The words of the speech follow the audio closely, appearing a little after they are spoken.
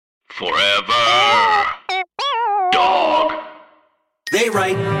Forever. Dog. They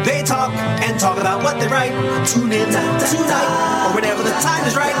write, they talk, and talk about what they write. Tune in tonight, or whenever the time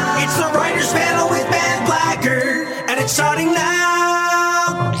is right. It's the Writers Panel with Ben Blacker, and it's starting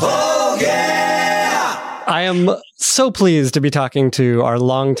now. Oh, yeah! I am so pleased to be talking to our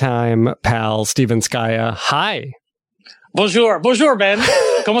longtime pal, Stephen Scaia. Hi. Bonjour, Ben.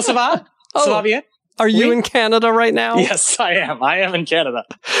 Comment ça va? Ça va bien? Are you in Canada right now? Yes, I am. I am in Canada.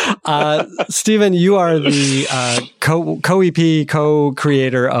 Stephen, you are the co-EP,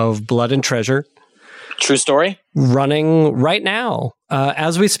 co-creator of Blood and Treasure. True story. Running right now,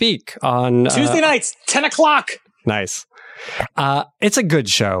 as we speak on Tuesday nights, 10 o'clock. Nice. It's a good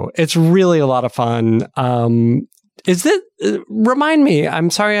show. It's really a lot of fun. Remind me,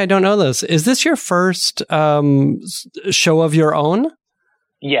 I'm sorry I don't know this. Is this your first show of your own?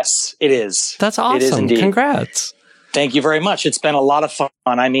 Yes, it is. That's awesome. It is indeed. Congrats. Thank you very much. It's been a lot of fun.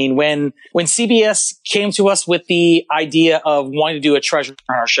 I mean, when CBS came to us with the idea of wanting to do a treasure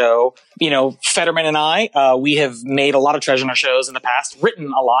hunter show, Fetterman and I, we have made a lot of treasure hunter shows in the past, written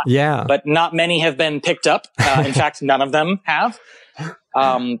a lot. Yeah. But not many have been picked up. In fact, none of them have.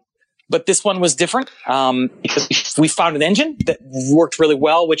 But this one was different because we found an engine that worked really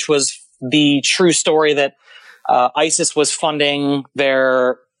well, which was the true story that ISIS was funding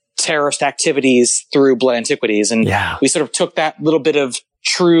their terrorist activities through Blood Antiquities. And we sort of took that little bit of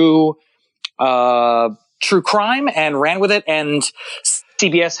true crime and ran with it. And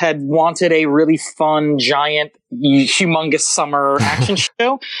CBS had wanted a really fun, giant, humongous summer action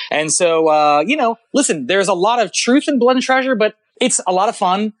show. And so, listen, there's a lot of truth in Blood and Treasure, but it's a lot of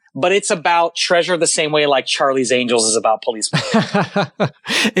fun. But it's about treasure the same way like Charlie's Angels is about police work.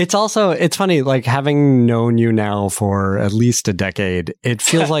 It's funny, like having known you now for at least a decade, it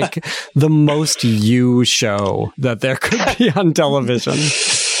feels like the most you show that there could be on television.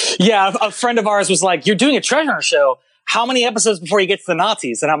 Yeah, a friend of ours was like, "You're doing a treasure hunter show. How many episodes before you get to the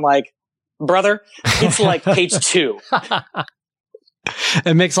Nazis?" And I'm like, "Brother, it's like page 2.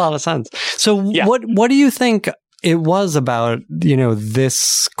 It makes a lot of sense. So what do you think it was about, this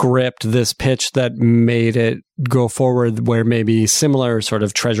script, this pitch that made it go forward where maybe similar sort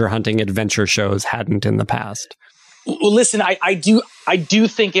of treasure hunting adventure shows hadn't in the past? Well, listen, I do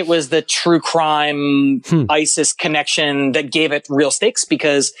think it was the true crime ISIS connection that gave it real stakes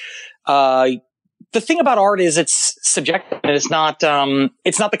because, the thing about art is it's subjective and it's not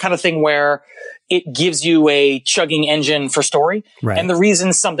the kind of thing where it gives you a chugging engine for story. Right. And the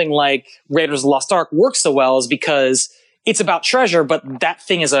reason something like Raiders of the Lost Ark works so well is because it's about treasure, but that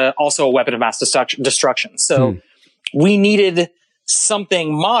thing is also a weapon of mass destruction. So we needed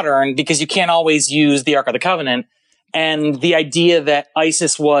something modern because you can't always use the Ark of the Covenant. And the idea that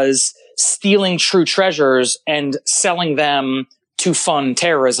ISIS was stealing true treasures and selling them to fund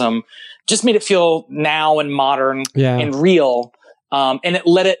terrorism just made it feel now and modern and real. And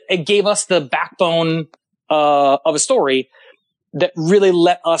it gave us the backbone of a story that really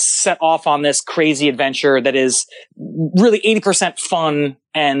let us set off on this crazy adventure that is really 80% fun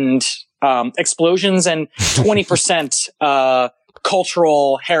and explosions and 20%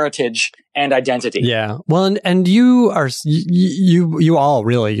 cultural heritage and identity. Yeah. Well, and you are you all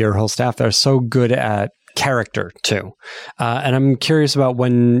really, your whole staff, they're so good at character too. And I'm curious about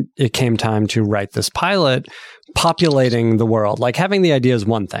when it came time to write this pilot, populating the world. Like having the idea is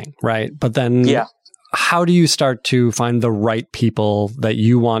one thing, right? But then how do you start to find the right people that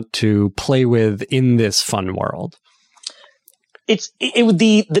you want to play with in this fun world?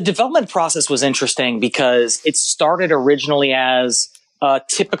 The development process was interesting because it started originally as a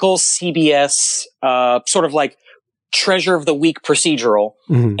typical CBS sort of like Treasure of the Week procedural.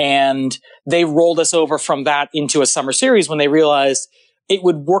 And they rolled us over from that into a summer series when they realized it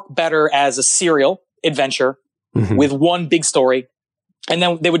would work better as a serial adventure with one big story. And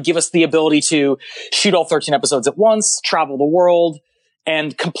then they would give us the ability to shoot all 13 episodes at once, travel the world,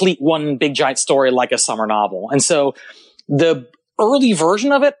 and complete one big giant story like a summer novel. And so the early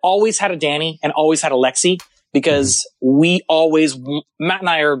version of it always had a Danny and always had a Lexi because Matt and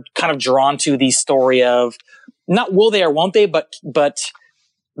I are kind of drawn to the story of not will they or won't they, but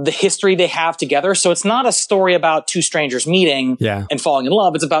the history they have together. So it's not a story about two strangers meeting and falling in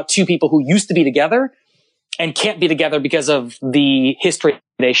love. It's about two people who used to be together and can't be together because of the history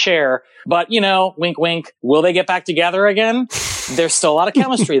they share. But, wink, wink, will they get back together again? There's still a lot of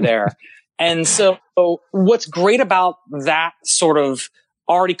chemistry there. And so what's great about that sort of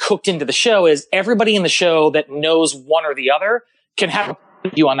already cooked into the show is everybody in the show that knows one or the other can have a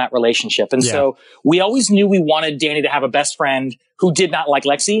view on that relationship. And so we always knew we wanted Danny to have a best friend who did not like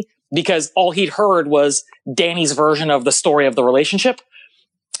Lexi because all he'd heard was Danny's version of the story of the relationship.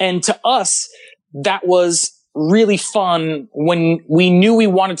 And to us, that was really fun. When we knew we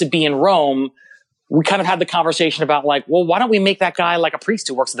wanted to be in Rome, we kind of had the conversation about like, well, why don't we make that guy like a priest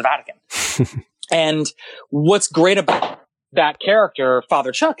who works at the Vatican? And what's great about that character,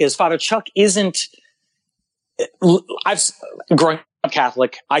 Father Chuck, is Father Chuck isn't, I've grown up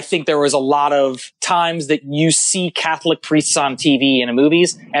Catholic. I think there was a lot of times that you see Catholic priests on TV and in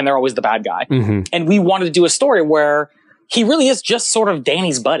movies, and they're always the bad guy. Mm-hmm. And we wanted to do a story where he really is just sort of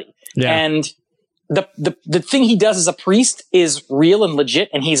Danny's buddy. Yeah. And the thing he does as a priest is real and legit,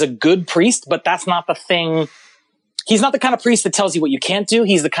 and he's a good priest, but that's not the thing. He's not the kind of priest that tells you what you can't do.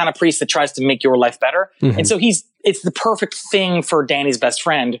 He's the kind of priest that tries to make your life better. Mm-hmm. And so it's the perfect thing for Danny's best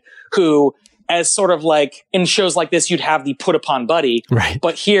friend, who, as sort of like in shows like this, you'd have the put upon buddy. Right.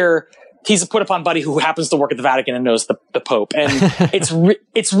 But here, he's a put upon buddy who happens to work at the Vatican and knows the Pope. And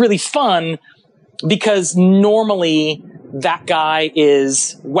it's really fun because normally that guy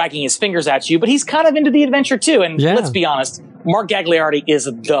is wagging his fingers at you, but he's kind of into the adventure too. And let's be honest, Mark Gagliardi is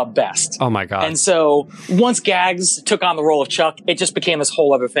the best. Oh my God. And so once Gags took on the role of Chuck, it just became this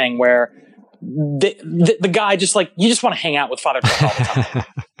whole other thing where the guy just like, you just want to hang out with Father Chuck all the time.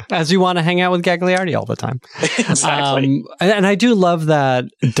 As you want to hang out with Gagliardi all the time. Exactly. And I do love that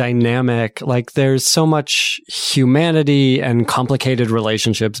dynamic. Like there's so much humanity and complicated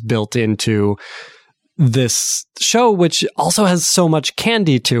relationships built into this show, which also has so much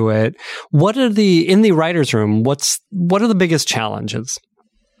candy to it. What are in the writer's room, what are the biggest challenges?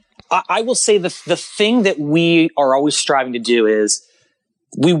 I will say the thing that we are always striving to do is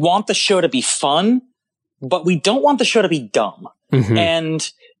we want the show to be fun, but we don't want the show to be dumb. Mm-hmm.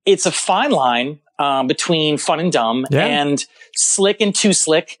 And it's a fine line between fun and dumb and slick and too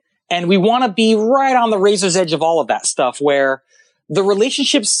slick. And we want to be right on the razor's edge of all of that stuff where the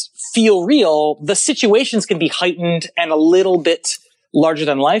relationships feel real. The situations can be heightened and a little bit larger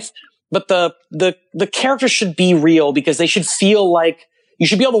than life, but the characters should be real because they should feel like you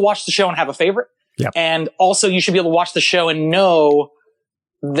should be able to watch the show and have a favorite. Yep. And also you should be able to watch the show and know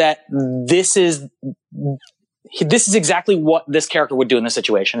that this is exactly what this character would do in this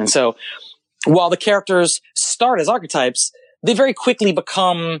situation. And so while the characters start as archetypes, they very quickly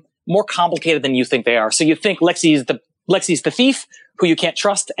become more complicated than you think they are. So you think Lexi's the thief who you can't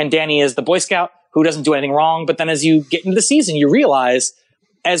trust, and Danny is the Boy Scout who doesn't do anything wrong. But then as you get into the season, you realize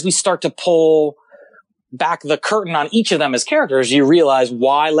as we start to pull back the curtain on each of them as characters, you realize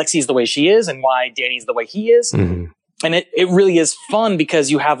why Lexi's the way she is and why Danny's the way he is. Mm-hmm. And it really is fun because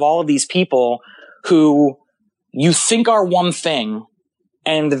you have all of these people who you think are one thing,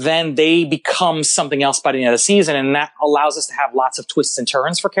 and then they become something else by the end of the season. And that allows us to have lots of twists and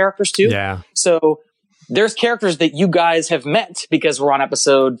turns for characters too. Yeah. So there's characters that you guys have met because we're on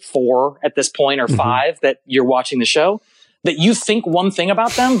episode 4 at this point or 5 that you're watching the show, that you think one thing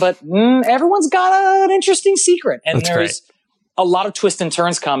about them, but everyone's got an interesting secret. And there's a lot of twists and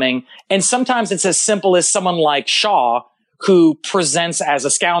turns coming. And sometimes it's as simple as someone like Shaw, who presents as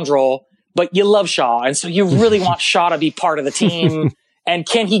a scoundrel, but you love Shaw. And so you really want Shaw to be part of the team. And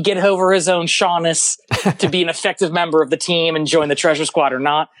can he get over his own Shawness to be an effective member of the team and join the treasure squad or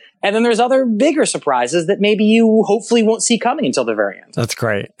not? And then there's other bigger surprises that maybe you hopefully won't see coming until the very end. That's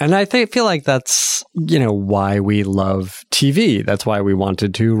great. And I feel like that's, why we love TV. That's why we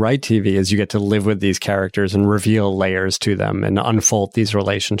wanted to write TV, is you get to live with these characters and reveal layers to them and unfold these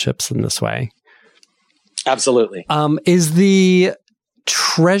relationships in this way. Absolutely. Is the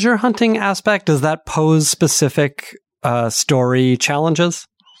treasure hunting aspect, does that pose specific story challenges?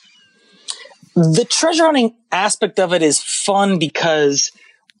 The treasure hunting aspect of it is fun because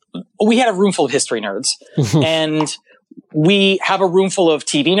we had a room full of history nerds and we have a room full of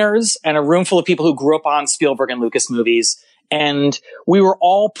TV nerds and a room full of people who grew up on Spielberg and Lucas movies. And we were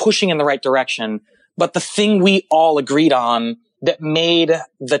all pushing in the right direction. But the thing we all agreed on that made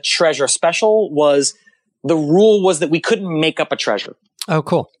the treasure special was the rule was that we couldn't make up a treasure. Oh,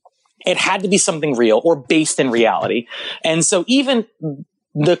 cool. It had to be something real or based in reality. And so even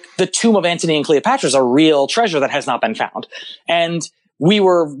the tomb of Antony and Cleopatra is a real treasure that has not been found. And we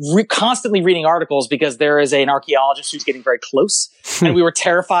were constantly reading articles because there is an archaeologist who's getting very close, and we were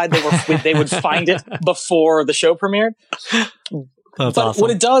terrified they would find it before the show premiered. That's awesome.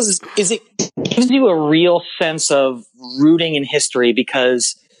 What it does is it gives you a real sense of rooting in history,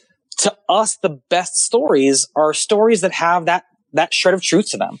 because to us, the best stories are stories that have that shred of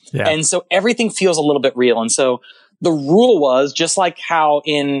truth to them. Yeah. And so everything feels a little bit real. And so the rule was just like how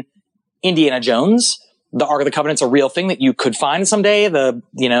in Indiana Jones, the Ark of the Covenant's a real thing that you could find someday. The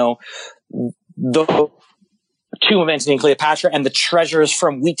tomb of Antony and Cleopatra and the treasures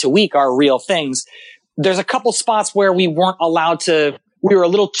from week to week are real things. There's a couple spots where we weren't allowed to we were a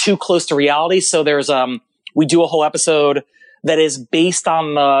little too close to reality. So there's, we do a whole episode that is based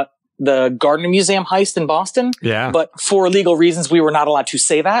on the Gardner Museum heist in Boston. Yeah. But for legal reasons, we were not allowed to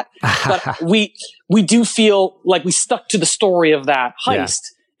say that. But we do feel like we stuck to the story of that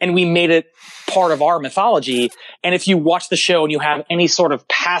heist and we made it part of our mythology. And if you watch the show and you have any sort of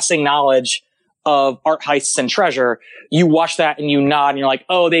passing knowledge of art heists and treasure, you watch that and you nod and you're like,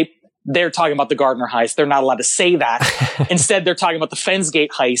 oh, they're talking about the Gardner heist. They're not allowed to say that. Instead, they're talking about the Fensgate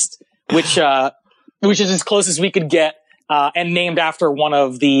heist, which is as close as we could get, and named after one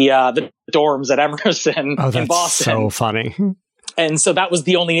of the dorms at Emerson in Boston. So funny. And so that was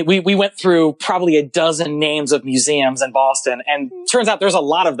the only, we went through probably a dozen names of museums in Boston, and turns out there's a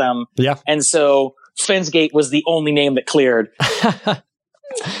lot of them. Yeah. And so Fensgate was the only name that cleared.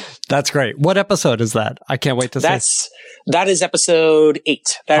 That's great. What episode is that? I can't wait to see. That is episode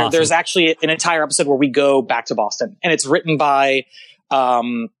 8. Awesome. There's actually an entire episode where we go back to Boston, and it's written by,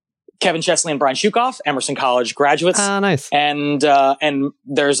 Kevin Chesley and Brian Shukoff, Emerson College graduates. Nice. And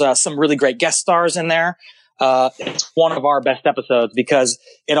there's some really great guest stars in there. It's one of our best episodes because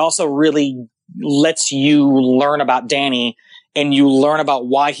it also really lets you learn about Danny, and you learn about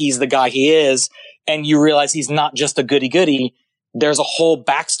why he's the guy he is. And you realize he's not just a goody-goody. There's a whole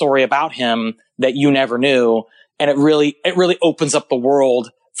backstory about him that you never knew. And it really opens up the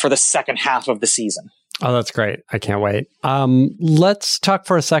world for the second half of the season. Oh, that's great. I can't wait. Let's talk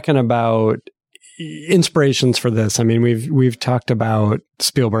for a second about inspirations for this. I mean, we've talked about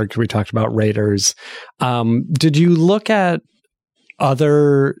Spielberg. We talked about Raiders. Did you look at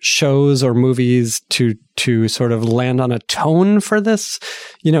other shows or movies to sort of land on a tone for this?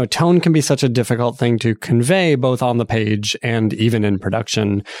 You know, tone can be such a difficult thing to convey, both on the page and even in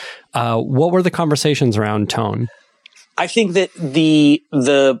production. What were the conversations around tone? I think that the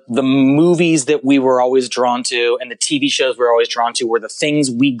movies that we were always drawn to and the TV shows we were always drawn to were the things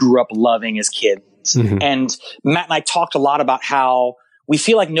we grew up loving as kids. Mm-hmm. And Matt and I talked a lot about how we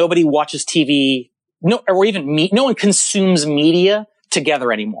feel like nobody watches TV, no one consumes media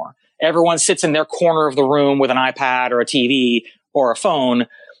together anymore. Everyone sits in their corner of the room with an iPad or a TV or a phone,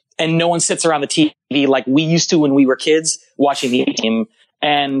 and no one sits around the TV like we used to when we were kids watching the game.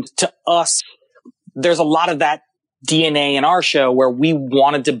 And to us, there's a lot of that DNA in our show where we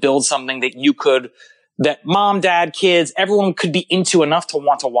wanted to build something that mom, dad, kids, everyone could be into enough to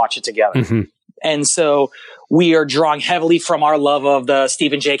want to watch it together. Mm-hmm. And so we are drawing heavily from our love of the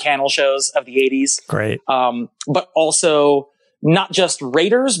Stephen J. Cannell shows of the 80s. Great. But also not just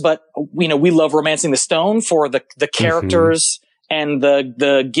Raiders, but we love Romancing the Stone for the characters and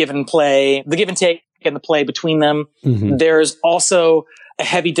the give and take and the play between them. Mm-hmm. There's also a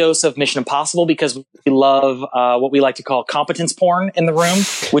heavy dose of Mission Impossible because we love what we like to call competence porn in the room,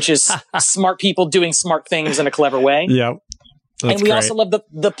 which is smart people doing smart things in a clever way. Yep. That's and we also love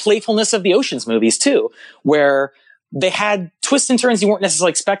the playfulness of the Ocean's movies too, where they had twists and turns you weren't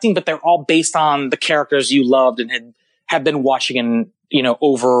necessarily expecting, but they're all based on the characters you loved and have been watching in,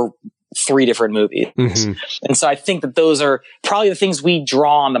 over 3 different movies. Mm-hmm. And so I think that those are probably the things we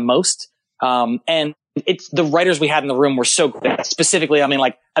draw on the most. And it's the writers we had in the room were so good. Specifically, I mean,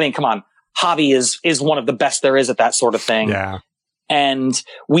 come on. Javi is one of the best there is at that sort of thing. Yeah. And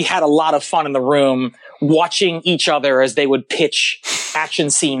we had a lot of fun in the room watching each other as they would pitch action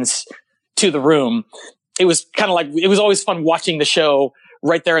scenes to the room. It was kind of like, it was always fun watching the show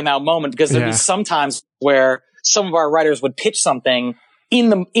right there in that moment, because there'd be some times where some of our writers would pitch something in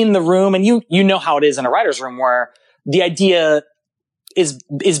the room, and you know how it is in a writer's room where the idea is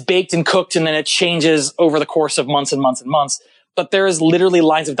baked and cooked, and then it changes over the course of months and months and months. But there is literally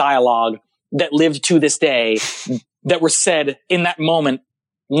lines of dialogue that lived to this day that were said in that moment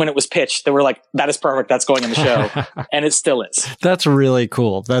when it was pitched that were like, that is perfect. That's going in the show. And it still is. That's really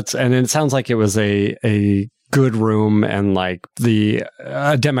cool. And it sounds like it was a good room and like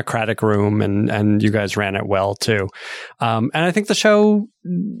a democratic room, and you guys ran it well too. And I think the show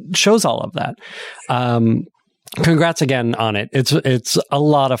shows all of that. Congrats again on it. It's a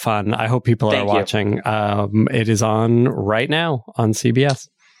lot of fun. I hope people are watching. It is on right now on CBS.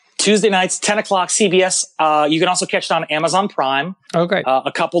 Tuesday nights, 10 o'clock CBS. You can also catch it on Amazon Prime. Oh, great.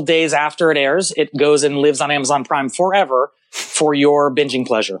 A couple days after it airs, it goes and lives on Amazon Prime forever for your binging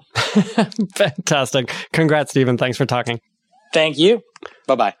pleasure. Fantastic. Congrats, Stephen. Thanks for talking. Thank you.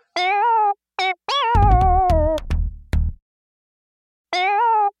 Bye-bye.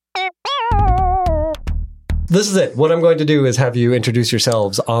 This is it. What I'm going to do is have you introduce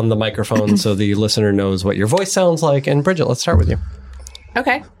yourselves on the microphone so the listener knows what your voice sounds like. And Brigitte, let's start with you.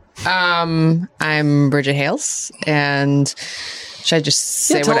 Okay. I'm Brigitte Hales, and should I just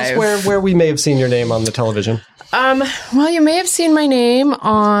say tell us where we may have seen your name on the television? Well, you may have seen my name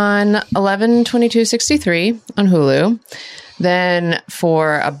on 11/22/63 on Hulu. Then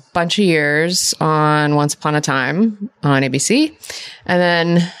for a bunch of years on Once Upon a Time on ABC. And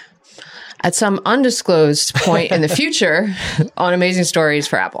then at some undisclosed point in the future on Amazing Stories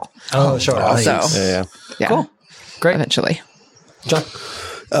for Apple. Oh, sure. So, yeah. Cool. Great. Eventually. John.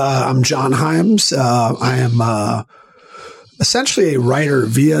 I'm John Hyams. I am essentially a writer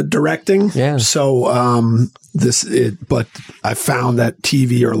via directing. Yeah. So but I found that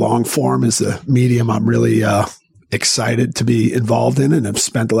TV or long form is the medium I'm really excited to be involved in, and have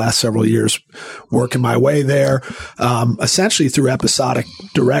spent the last several years working my way there, essentially through episodic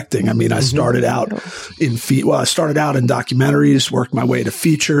directing. I mean, I started out in documentaries, worked my way to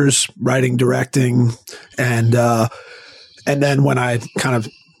features, writing, directing, and then when I kind of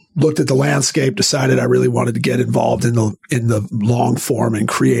looked at the landscape, decided I really wanted to get involved in the long form and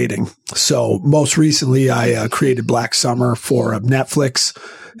creating. So most recently, I created Black Summer for Netflix,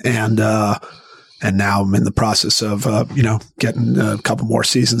 and now I'm in the process of, getting a couple more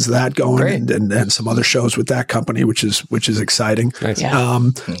seasons of that going, and some other shows with that company, which is exciting. Nice. Yeah.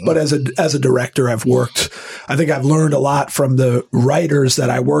 But as a director, I think I've learned a lot from the writers that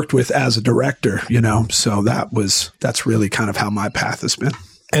I worked with as a director, so that's really kind of how my path has been.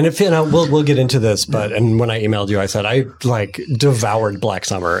 And we'll get into this, and when I emailed you, I said I devoured Black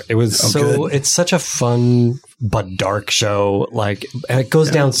Summer. It was it's such a fun but dark show. It goes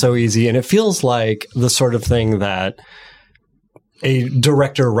down so easy, and it feels like the sort of thing that a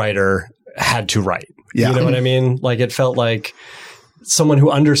director-writer had to write. Yeah. You know what I mean? It felt like someone who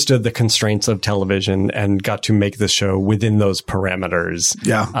understood the constraints of television and got to make the show within those parameters.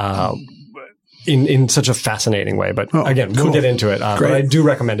 Yeah. In such a fascinating way. But again, we'll get into it. But I do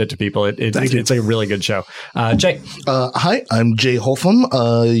recommend it to people. It's a really good show. Jay. Hi, I'm Jay Holtham.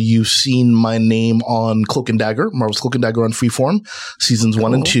 You've seen my name on Cloak and Dagger, Marvel's Cloak and Dagger on Freeform, seasons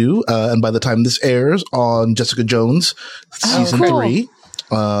 1 and 2. And by the time this airs, on Jessica Jones, season 3.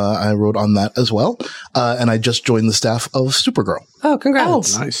 I wrote on that as well. And I just joined the staff of Supergirl. Oh,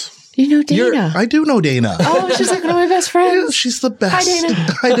 congrats. Oh, nice. You know Dana. I do know Dana. Oh, she's like one of my best friends. Yeah, she's the best.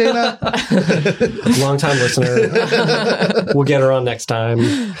 Hi, Dana. Hi, Dana. Long-time listener. We'll get her on next time.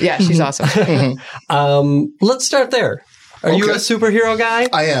 Yeah, she's awesome. Let's start there. Are you a superhero guy?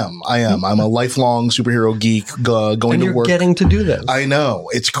 I am. I'm a lifelong superhero geek going to work. Getting to do this. I know.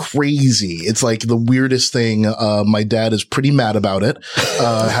 It's crazy. It's like the weirdest thing. My dad is pretty mad about it,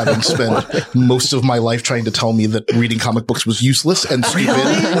 having spent most of my life trying to tell me that reading comic books was useless and stupid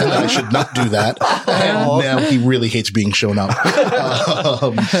and that I should not do that. And now he really hates being shown up.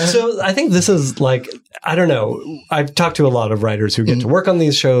 So I think this is I don't know. I've talked to a lot of writers who get to work on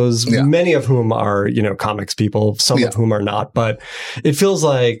these shows, many of whom are, comics people, some of whom are not. But it feels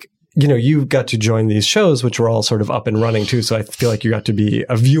like, you got to join these shows, which were all sort of up and running too. So I feel like you got to be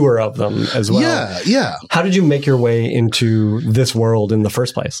a viewer of them as well. Yeah. How did you make your way into this world in the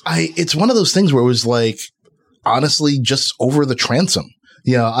first place? It's one of those things where it was honestly, just over the transom.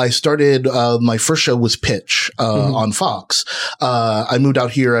 Yeah, I started, my first show was Pitch, on Fox. I moved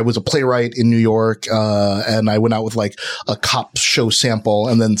out here. I was a playwright in New York, and I went out with a cop show sample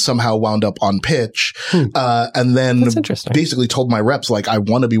and then somehow wound up on Pitch. And then basically told my reps, I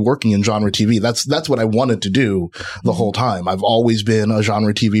want to be working in genre TV. That's what I wanted to do the whole time. I've always been a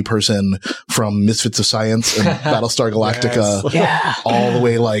genre TV person from Misfits of Science and Battlestar Galactica all the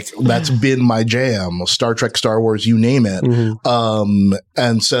way. That's been my jam. Star Trek, Star Wars, you name it.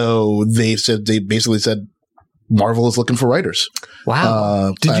 And so they basically said, Marvel is looking for writers.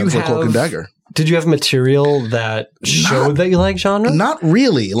 Wow. For Cloak and Dagger. Did you have material that showed that you like genre? Not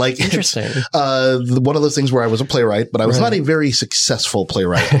really. Interesting. One of those things where I was a playwright, but I was not a very successful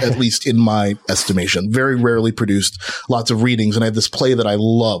playwright, at least in my estimation. Very rarely produced lots of readings. And I had this play that I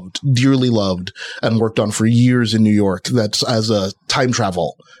dearly loved, and worked on for years in New York that's as a time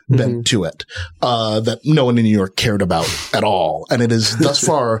travel bent to it, that no one in New York cared about at all. And it has thus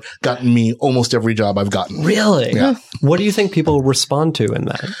far gotten me almost every job I've gotten. Really? Yeah. What do you think people respond to in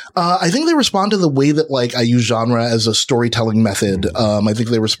that? I think they respond to the way that I use genre as a storytelling method. I think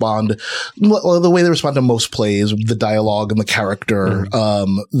they respond the way they respond to most plays, the dialogue and the character.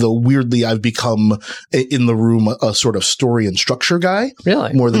 Though weirdly, I've become in the room a sort of story and structure guy,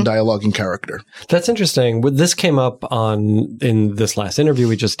 really, more than dialogue and character. That's interesting. This came up in this last interview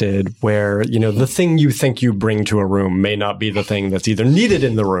we just did, where the thing you think you bring to a room may not be the thing that's either needed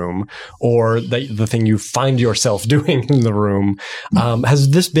in the room or the thing you find yourself doing in the room. Has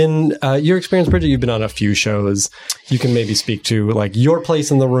this been your experience, Brigitte? You've been on a few shows. You can maybe speak to your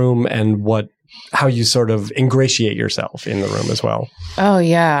place in the room and how you sort of ingratiate yourself in the room as well. Oh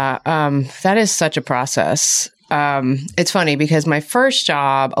yeah. That is such a process. it's funny because my first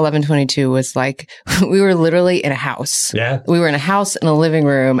job, 1122, was like, we were literally in a house. Yeah. We were in a house in a living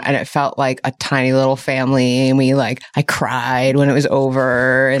room, and it felt like a tiny little family. And I cried when it was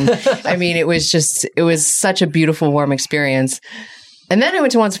over. And I mean, it was such a beautiful, warm experience. And then I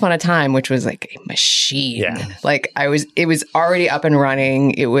went to Once Upon a Time, which was like a machine. Yeah. Like it was already up and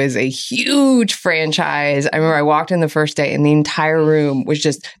running. It was a huge franchise. I remember I walked in the first day and the entire room was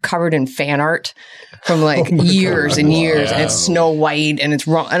just covered in fan art from like years and years. And it's Snow White and it's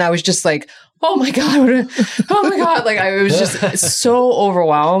wrong. And I was just like, oh my God. Oh my God. Like I was just so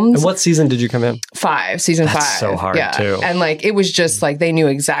overwhelmed. And what season did you come in? Season 5. That's so hard too. And like, it was just like, they knew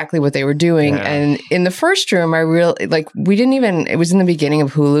exactly what they were doing. Yeah. And in the first room, it was in the beginning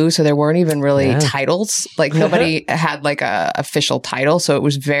of Hulu. So there weren't even really titles. Like nobody had like a official title. So it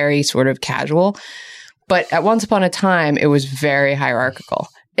was very sort of casual. But at Once Upon a Time, it was very hierarchical.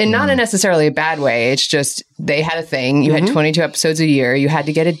 And not in necessarily a bad way. It's just they had a thing. You had 22 episodes a year. You had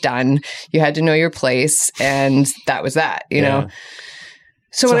to get it done. You had to know your place. And that was that, you know?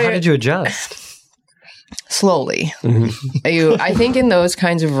 So how did you adjust? Slowly. I think in those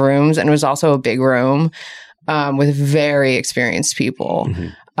kinds of rooms, and it was also a big room with very experienced people.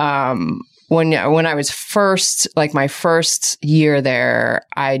 When I was first, like my first year there,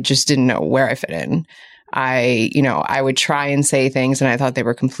 I just didn't know where I fit in. I would try and say things and I thought they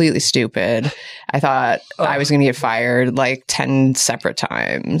were completely stupid. I thought I was going to get fired like 10 separate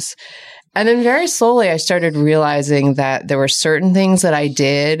times. And then very slowly I started realizing that there were certain things that I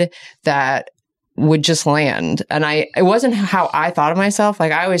did that would just land. And it wasn't how I thought of myself.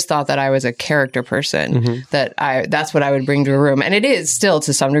 Like I always thought that I was a character person, that's what I would bring to a room. And it is still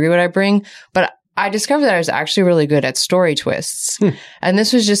to some degree what I bring, but I discovered that I was actually really good at story twists. And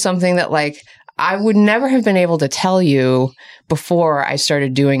this was just something that like, I would never have been able to tell you before I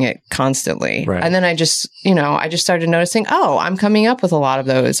started doing it constantly. Right. And then I just started noticing, I'm coming up with a lot of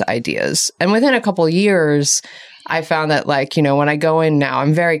those ideas. And within a couple of years, I found that like, when I go in now,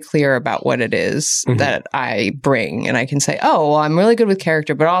 I'm very clear about what it is that I bring. And I can say, I'm really good with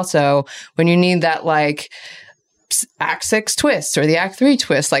character, but also when you need that like Act 6 twist or the Act 3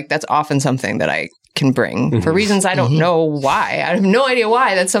 twist, like that's often something that I can bring for reasons I don't know why. I have no idea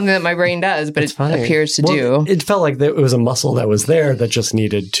why. That's something that my brain does, but it appears to do. It felt like it was a muscle that was there that just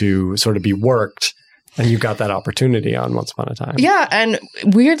needed to sort of be worked. And you got that opportunity on Once Upon a Time. Yeah. And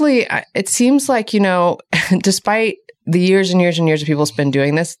weirdly, it seems like, despite the years and years and years of people spend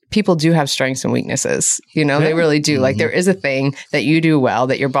doing this, people do have strengths and weaknesses. They really do. Like there is a thing that you do well,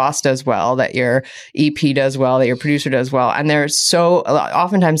 that your boss does well, that your EP does well, that your producer does well. And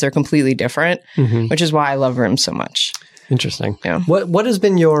oftentimes they're completely different, which is why I love rooms so much. Interesting. Yeah. What has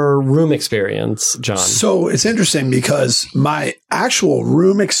been your room experience, John? So it's interesting because my actual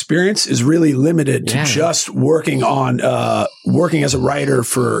room experience is really limited to just working as a writer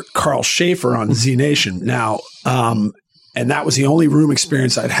for Carl Schaefer on Z Nation. Now, and that was the only room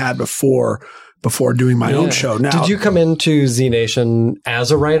experience I'd had before doing my own show. Now, did you come into Z Nation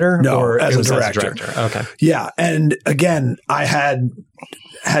as a writer? No, or as a director. Okay. Yeah. And again, I had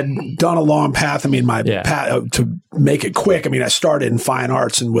done a long path. I mean, my path, to make it quick, I mean, I started in fine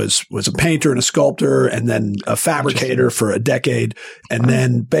arts and was a painter and a sculptor and then a fabricator for a decade. And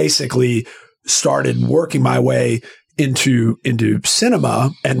then basically started working my way into cinema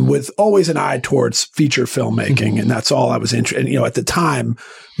and with always an eye towards feature filmmaking. And that's all I was interested in. At the time,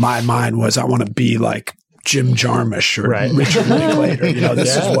 my mind was, I want to be like Jim Jarmusch or Richard Linklater.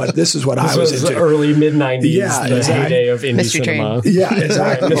 This is what I was into. Early mid-90s, the heyday of indie cinema. Yeah,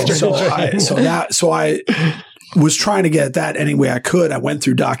 exactly. So I was trying to get that any way I could. I went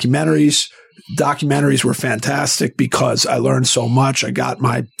through documentaries. Documentaries were fantastic because I learned so much. I got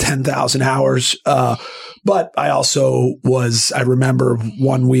my 10,000 hours. But I also I remember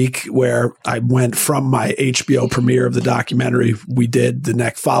one week where I went from my HBO premiere of the documentary we did the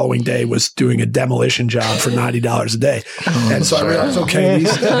next following day was doing a demolition job for $90 a day. And so I realized, okay,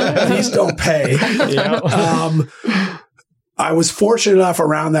 these don't pay. I was fortunate enough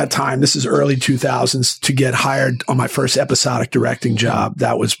around that time, this is early 2000s, to get hired on my first episodic directing job.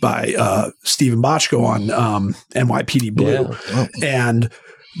 That was by Stephen Bochco on NYPD Blue. Yeah. And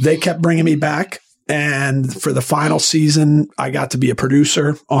they kept bringing me back. And for the final season, I got to be a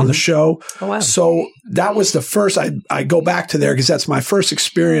producer on the show. Oh, wow. So that was the first, I go back to there because that's my first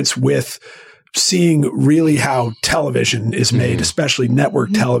experience with seeing really how television is made, especially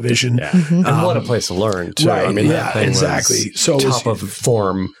network television. Yeah. And what a place to learn, too. Right. I mean, that thing exactly. So top of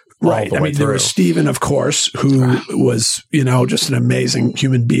form. Right. I mean, there was Stephen, of course, who was, just an amazing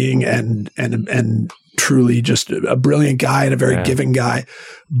human being and truly just a brilliant guy and a very giving guy.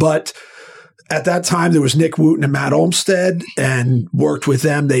 But at that time, there was Nick Wooten and Matt Olmstead, and worked with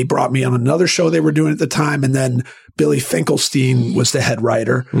them. They brought me on another show they were doing at the time. And then Billy Finkelstein was the head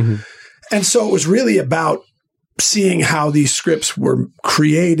writer. Mm-hmm. And so it was really about seeing how these scripts were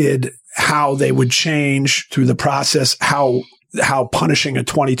created, how they would change through the process, how punishing a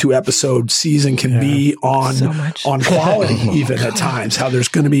 22 episode season can be on quality, even at times, how there's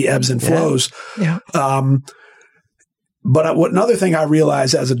going to be ebbs and flows. Yeah. But another thing I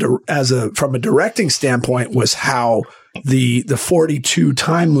realized from a directing standpoint was how the 42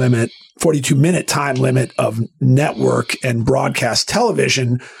 minute time limit of network and broadcast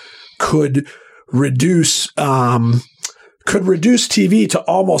television could reduce TV to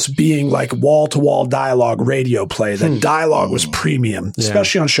almost being like wall-to-wall dialogue radio play. That dialogue was premium,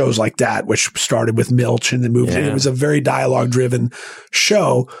 especially on shows like that, which started with Milch and then moved. It was a very dialogue-driven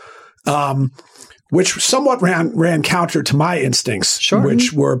show, which somewhat ran counter to my instincts,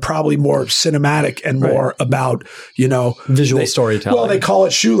 which were probably more cinematic and more about, visual storytelling. Well, they call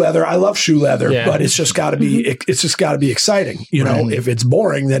it shoe leather. I love shoe leather, but it's just got to be, it's just got to be exciting. If it's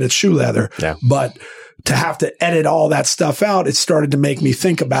boring, then it's shoe leather. Yeah. But to have to edit all that stuff out, it started to make me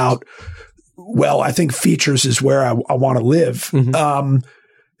think about, well, I think features is where I want to live. Mm-hmm.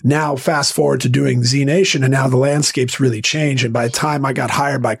 Now, fast forward to doing Z Nation, and now the landscape's really changed. And by the time I got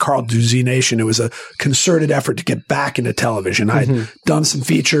hired by Carl to do Z Nation, it was a concerted effort to get back into television. I'd done some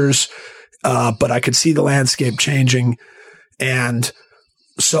features, but I could see the landscape changing. And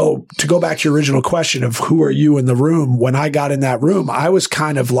so to go back to your original question of who are you in the room, when I got in that room, I was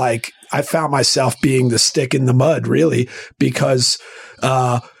kind of like, I found myself being the stick in the mud, really, because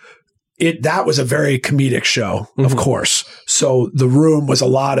that was a very comedic show, of course. So the room was a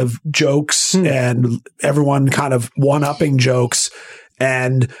lot of jokes and everyone kind of one-upping jokes.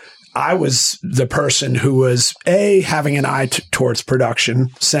 And I was the person who was having an eye towards production,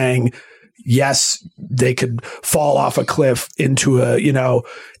 saying, yes, they could fall off a cliff into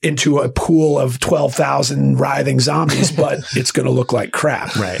a pool of 12,000 writhing zombies, but it's going to look like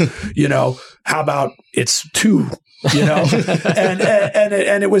crap. Right. How about it's 2?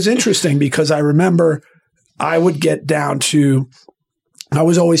 And it was interesting because I remember I would get down to, I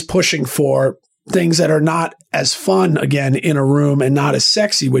was always pushing for things that are not as fun again in a room and not as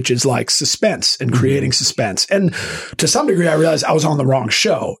sexy, which is like suspense and creating suspense. And to some degree, I realized I was on the wrong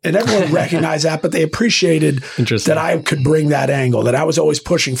show, and everyone recognized that, but they appreciated that I could bring that angle, that I was always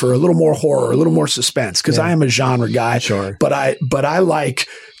pushing for a little more horror, a little more suspense, because I am a genre guy, but I like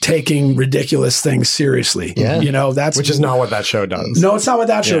taking ridiculous things seriously. Which is not what that show does. No, it's not what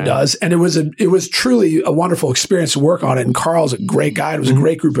that show does. And it was truly a wonderful experience to work on it. And Carl's a great guy. It was a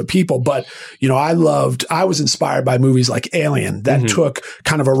great group of people, but I was inspired by movies like Alien that took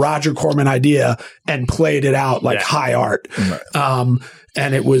kind of a Roger Corman idea and played it out like high art.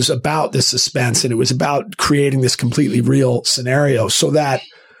 And it was about the suspense, and it was about creating this completely real scenario, so that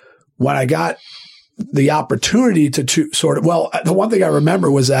when I got the opportunity to the one thing I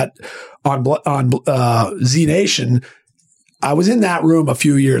remember was that on Z Nation, I was in that room a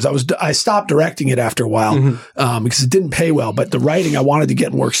few years. I stopped directing it after a while because it didn't pay well. But the writing, I wanted to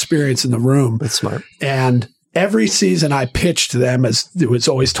get more experience in the room. That's smart. And every season I pitched to them, as it was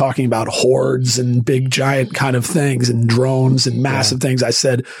always talking about hordes and big giant kind of things and drones and massive things. I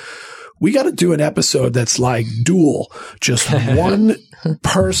said, we got to do an episode that's like Duel, just one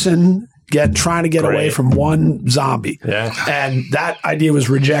person trying to get away from one zombie. Yeah. And that idea was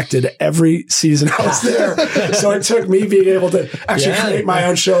rejected every season I was there. So it took me being able to actually create my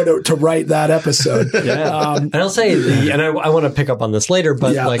own show to write that episode. Yeah. And I'll say I want to pick up on this later,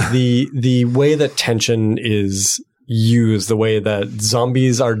 but like the way that tension is used, the way that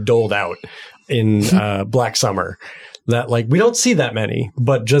zombies are doled out in Black Summer, that like we don't see that many,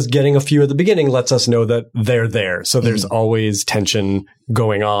 but just getting a few at the beginning lets us know that they're there. So there's always tension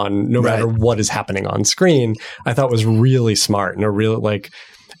going on no matter what is happening on screen. I thought was really smart and a real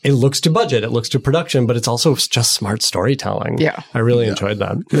it looks to budget, it looks to production, but it's also just smart storytelling. Yeah. I really enjoyed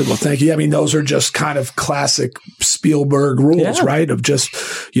that. Good. Well, thank you. I mean, those are just kind of classic Spielberg rules, right? Of just,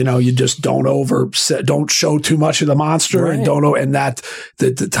 you just don't show too much of the monster and and that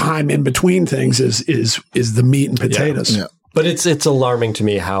the time in between things is the meat and potatoes. Yeah. But it's alarming to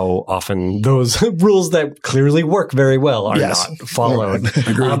me how often those rules that clearly work very well are not followed.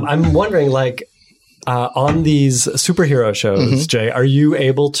 I'm wondering, on these superhero shows, Jay, are you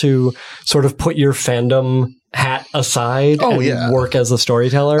able to sort of put your fandom hat aside and work as a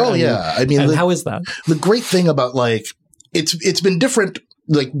storyteller? I mean, how is that? The great thing about it's been different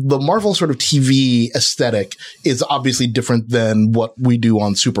like the Marvel sort of TV aesthetic is obviously different than what we do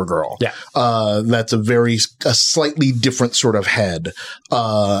on Supergirl. Yeah. That's a slightly different sort of head.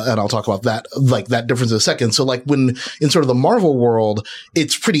 And I'll talk about that, like that difference in a second. So like when in sort of the Marvel world,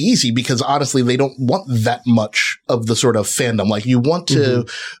 it's pretty easy because honestly, they don't want that much of the sort of fandom. Like you want to,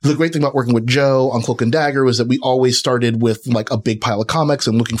 the great thing about working with Joe on Cloak and Dagger was that we always started with like a big pile of comics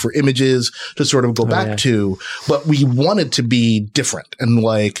and looking for images to sort of go back to, but we wanted to be different. And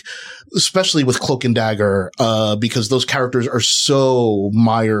like, especially with Cloak and Dagger, because those characters are so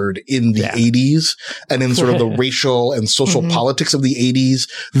mired in the 80s and in sort of the racial and social politics of the 80s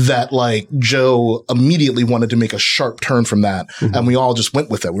that like Joe immediately wanted to make a sharp turn from that. And we all just went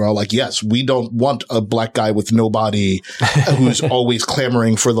with it. We were all like, yes, we don't want a black guy with no body who's always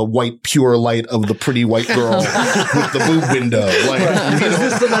clamoring for the white, pure light of the pretty white girl with the boob window. Like,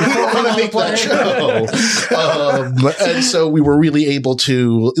 we don't want to make that show. And so we were really able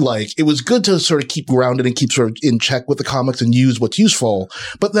to like, it was good to sort of keep grounded and keep sort of in check with the comics and use what's useful.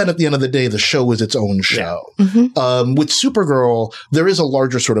 But then at the end of the day, the show is its own show. With Supergirl, there is a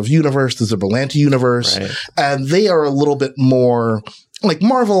larger sort of universe. There's a Berlanti universe, and they are a little bit more like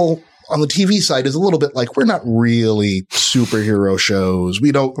Marvel on the TV side is a little bit like, we're not really superhero shows.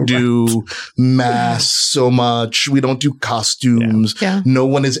 We don't do masks so much. We don't do costumes. No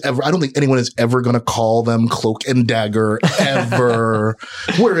one is ever, I don't think anyone is ever going to call them Cloak and Dagger ever.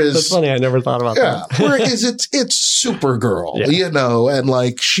 Whereas, that's funny. I never thought about that. Whereas it's Supergirl, you know, and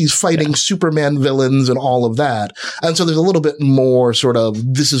like she's fighting Superman villains and all of that. And so there's a little bit more sort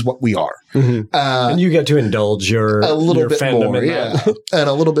of, this is what we are. And you get to indulge your a little your bit fandom more, in that. and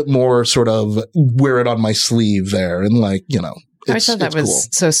a little bit more sort of wear it on my sleeve there, and like, you know, I thought that was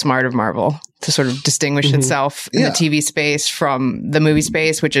so smart of Marvel to sort of distinguish itself in the TV space from the movie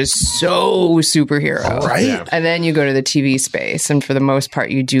space, which is so superhero. Right. And then you go to the TV space, and for the most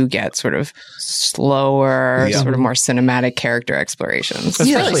part, you do get sort of slower, sort of more cinematic character explorations. It's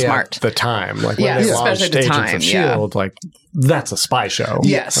really smart. At the time, like when they especially launched at the Agents time, of S.H.I.E.L.D., like that's a spy show.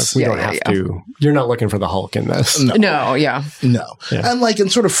 Yes. We don't have to. You're not looking for the Hulk in this. No. And like,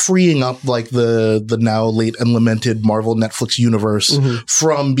 and sort of freeing up like the now late and lamented Marvel Netflix universe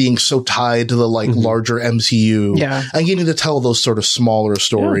from being so tied to the like larger MCU and getting to tell those sort of smaller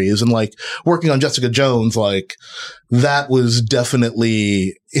stories and like working on Jessica Jones, like that was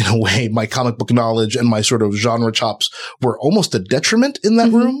definitely, in a way, my comic book knowledge and my sort of genre chops were almost a detriment in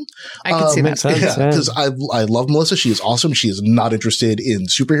that room. I can see that. Because I love Melissa. She is awesome. She is not interested in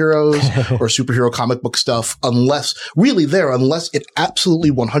superheroes or superhero comic book stuff unless it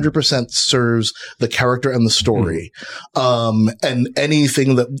absolutely 100% serves the character and the story. And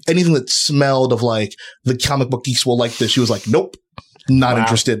anything that smelled of like the comic book geeks will like this, she was like, nope, not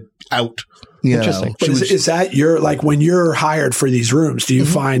interested, out. Interesting. But is that your, like when you're hired for these rooms, do you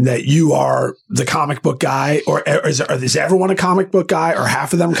find that you are the comic book guy, or is everyone a comic book guy, or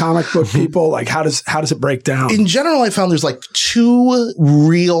half of them comic book people? Like how does it break down? In general, I found there's like 2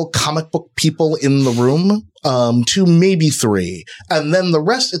 real comic book people in the room. 2, maybe 3. And then the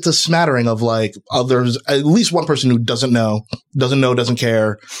rest, it's a smattering of like, there's at least one person who doesn't know, doesn't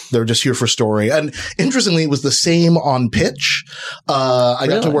care. They're just here for story. And interestingly, it was the same on pitch. I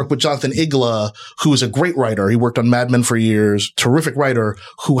got to work with Jonathan Igla, who is a great writer. He worked on Mad Men for years, terrific writer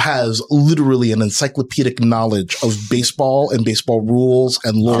who has literally an encyclopedic knowledge of baseball and baseball rules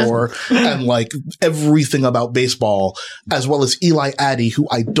and lore and like everything about baseball, as well as Eli Addy, who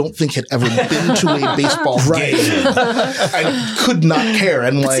I don't think had ever been to a baseball game and could not care.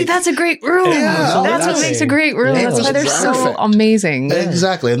 And like, see, that's a great room. That's what makes a great room. That's why they're so amazing.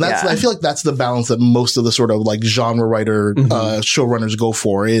 Exactly. And that's, I feel like that's the balance that most of the sort of like genre writer, showrunners go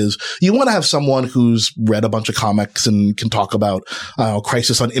for, is you want to have someone who's read a bunch of comics and can talk about,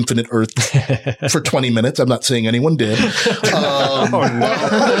 Crisis on Infinite Earth for 20 minutes. I'm not saying anyone did. It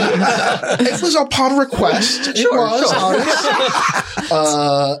was upon request. It was,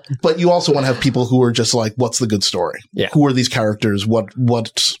 honest. But you also want to have people who are just like, what's the good story? Who are these characters?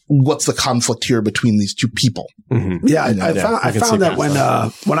 What's the conflict here between these 2 people? I found that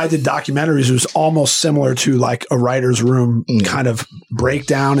when I did documentaries, it was almost similar to like a writer's room kind of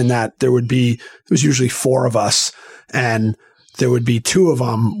breakdown, in that there was usually 4 of us, and there would be 2 of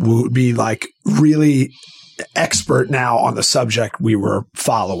them who would be like really expert now on the subject we were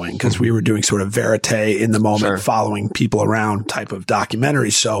following, because we were doing sort of verite in the moment, following people around type of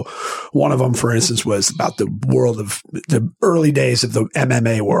documentary. So one of them, for instance, was about the world of the early days of the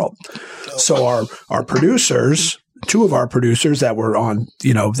MMA world. So our producers, 2 of our producers that were on,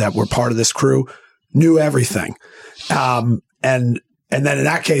 that were part of this crew, knew everything. And And then in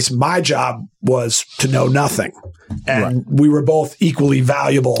that case, my job was to know nothing. And we were both equally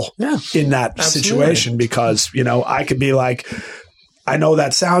valuable in that situation because, you know, I could be like, I know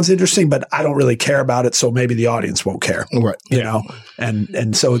that sounds interesting, but I don't really care about it. So maybe the audience won't care. Right. You know,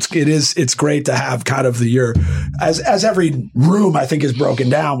 and so it's great to have kind of as every room I think is broken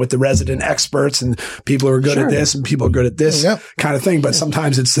down with the resident experts and people who are good at this and people are good at this kind of thing. But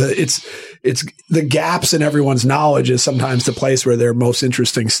sometimes it's the gaps in everyone's knowledge is sometimes the place where their most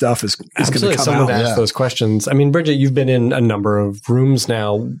interesting stuff is going to come out. Someone asked those questions. I mean, Brigitte, you've been in a number of rooms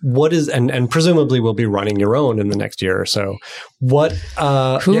now. What is, and presumably will be running your own in the next year or so. What,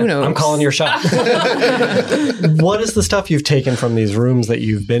 who knows? I'm calling your shot. What is the stuff you've taken from these rooms that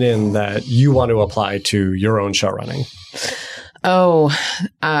you've been in that you want to apply to your own show running?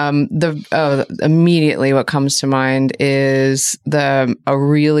 Immediately what comes to mind is a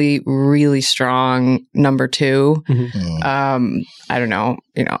really, really strong number two. I don't know,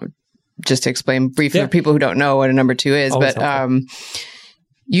 just to explain briefly for people who don't know what a number two is,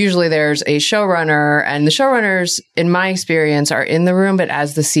 usually there's a showrunner, and the showrunners, in my experience, are in the room, but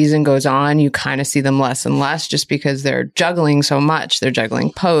as the season goes on, you kind of see them less and less just because they're juggling so much. They're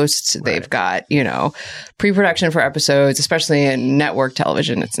juggling posts. Right. They've got, pre-production for episodes, especially in network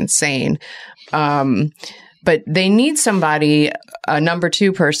television. It's insane. But they need somebody, a number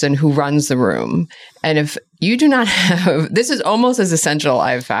two person who runs the room. And if you do not have, this is almost as essential,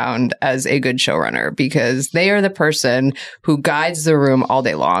 I've found, as a good showrunner, because they are the person who guides the room all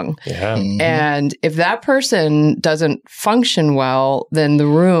day long. Yeah. And if that person doesn't function well, then the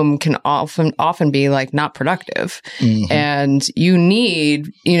room can often be like not productive. And you need,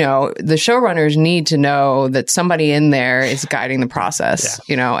 the showrunners need to know that somebody in there is guiding the process,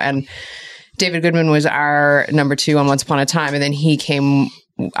 and David Goodman was our number two on Once Upon a Time. And then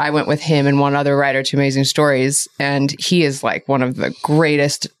I went with him and one other writer to Amazing Stories. And he is like one of the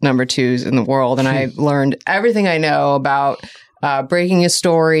greatest number twos in the world. And I learned everything I know about breaking a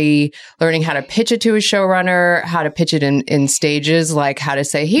story, learning how to pitch it to a showrunner, how to pitch it in stages, like how to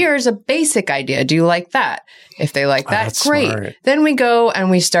say, here's a basic idea. Do you like that? If they like that, great. Smart. Then we go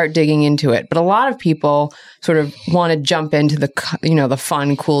and we start digging into it. But a lot of people sort of want to jump into the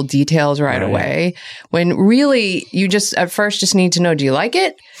fun, cool details right away. When really you at first need to know, do you like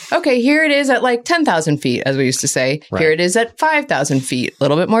it? Okay, here it is at like 10,000 feet, as we used to say. Right. Here it is at 5,000 feet, a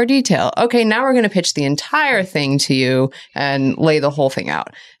little bit more detail. Okay, now we're going to pitch the entire thing to you and lay the whole thing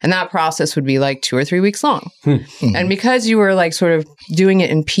out. And that process would be like 2 or 3 weeks long. And because you were like sort of doing it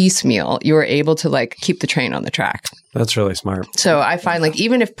in piecemeal, you were able to like keep the train on the track. That's really smart. So I find like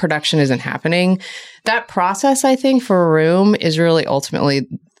even if production isn't happening, that process, I think, for a room is really ultimately,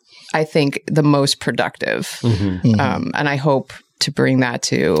 I think, the most productive. And I hope to bring that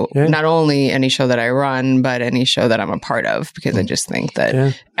to not only any show that I run, but any show that I'm a part of, because I just think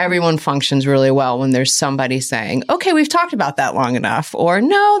that everyone functions really well when there's somebody saying, okay, we've talked about that long enough, or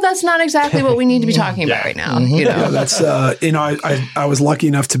no, that's not exactly what we need to be talking about right now. That's, I was lucky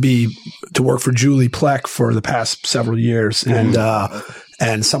enough to work for Julie Plec for the past several years.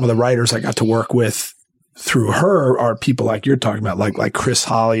 And some of the writers I got to work with through her are people like you're talking about, like Chris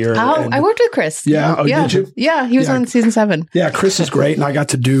Hollier. I worked with Chris. Yeah. Oh, did you? Yeah. He was on season 7. Yeah. Chris is great. And I got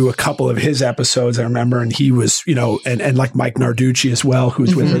to do a couple of his episodes, I remember. And he was, and like Mike Narducci as well,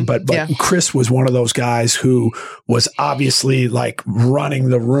 who's with her. But Chris was one of those guys who was obviously like running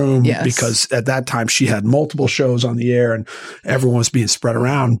the room because at that time she had multiple shows on the air and everyone was being spread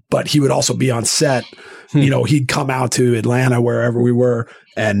around. But he would also be on set. He'd come out to Atlanta, wherever we were,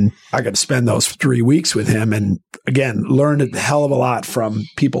 and I got to spend those 3 weeks with him. And again, learned a hell of a lot from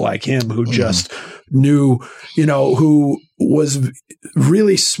people like him who just knew, who was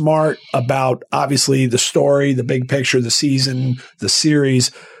really smart about obviously the story, the big picture, the season, the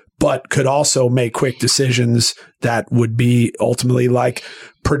series, but could also make quick decisions that would be ultimately like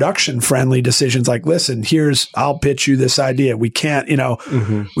production friendly decisions. Like, listen, I'll pitch you this idea. We can't,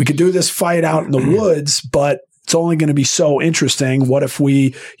 we could do this fight out in the woods, but it's only going to be so interesting. What if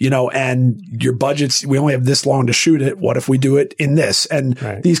we, and your budgets, we only have this long to shoot it. What if we do it in this? And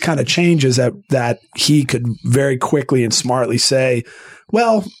these kind of changes that he could very quickly and smartly say,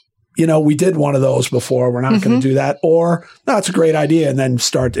 well, we did one of those before. We're not going to do that. Or, no, it's a great idea. And then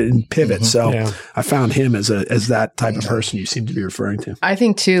start and pivot. So I found him as that type of person you seem to be referring to. I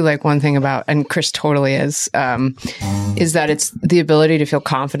think too, like one thing about, and Chris totally is that it's the ability to feel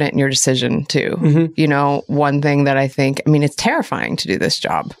confident in your decision too. One thing that I think, it's terrifying to do this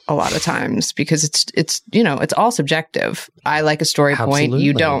job a lot of times because it's all subjective. I like a story point.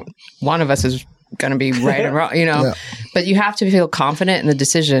 You don't. One of us is going to be right and wrong, but you have to feel confident in the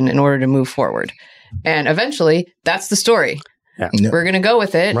decision in order to move forward. And eventually that's the story. We're going to go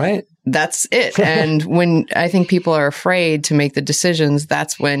with it. Right. That's it. And when I think people are afraid to make the decisions,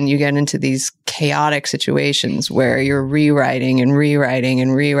 that's when you get into these chaotic situations where you're rewriting and rewriting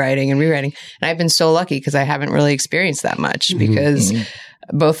and rewriting and rewriting. And I've been so lucky because I haven't really experienced that much because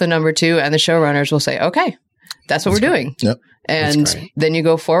both the number 2 and the showrunners will say, okay, that's what we're doing. Yep. And then you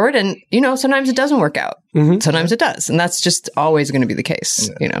go forward and, sometimes it doesn't work out. Sometimes it does. And that's just always going to be the case,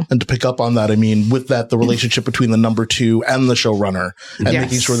 And to pick up on that, I mean, with that, the relationship between the number 2 and the showrunner and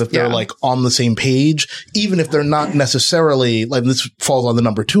making sure that they're like on the same page, even if they're not necessarily like this falls on the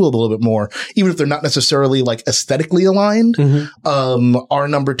number 2 a little bit more, even if they're not necessarily like aesthetically aligned. Our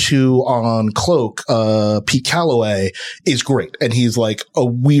number 2 on Cloak, Pete Calloway, is great. And he's like a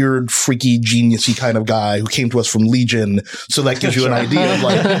weird, freaky, geniusy kind of guy who came to us from Legion. So that gives you an idea of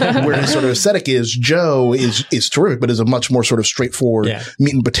like where his sort of aesthetic is. Joe is terrific, but is a much more sort of straightforward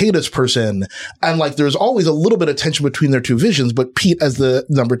meat and potatoes person. And like there's always a little bit of tension between their two visions, but Pete as the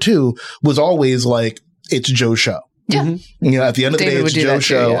number 2 was always like, it's Joe's show. Yeah. At the end of the day, it's Joe's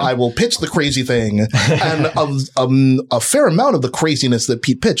show. I will pitch the crazy thing. And a fair amount of the craziness that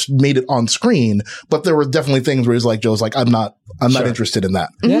Pete pitched made it on screen, but there were definitely things where he's like, Joe's like, I'm not interested in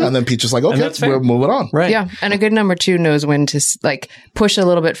that. And then Pete's just like, okay, we're moving on. Right. Yeah. And a good number 2 knows when to like push a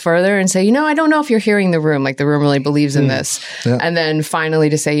little bit further and say, I don't know if you're hearing the room, like the room really believes in this. Yeah. And then finally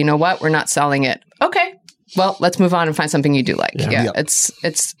to say, you know what, we're not selling it. Okay. Well, let's move on and find something you do like. Yeah.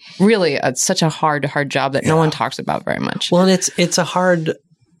 It's really such a hard job that no one talks about very much. Well, and it's a hard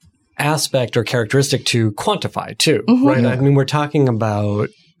aspect or characteristic to quantify too, right? I mean, we're talking about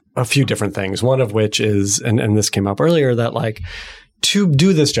a few different things. One of which is, and this came up earlier, that like to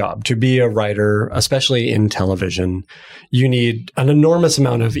do this job, to be a writer, especially in television, you need an enormous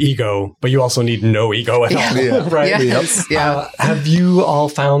amount of ego, but you also need no ego at all, right? Yes. Have you all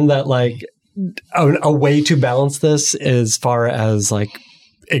found that like a way to balance this as far as like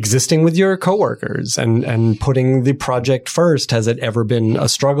existing with your coworkers and putting the project first? Has it ever been a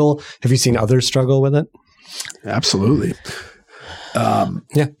struggle? Have you seen others struggle with it? Absolutely.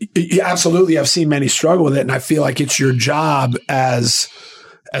 Yeah, absolutely. I've seen many struggle with it, and I feel like it's your job as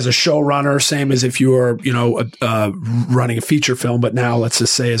a showrunner, same as if you were, running a feature film, but now let's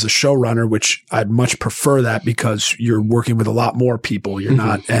just say as a showrunner, which I'd much prefer that because you're working with a lot more people. You're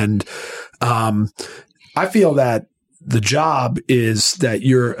not, and I feel that the job is that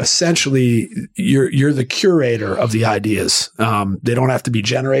you're essentially you're the curator of the ideas. They don't have to be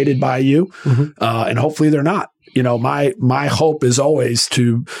generated by you, and hopefully they're not. My hope is always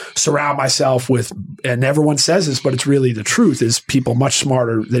to surround myself with, and everyone says this, but it's really the truth, is people much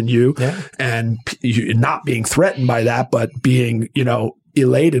smarter than you, and you're not being threatened by that, but being,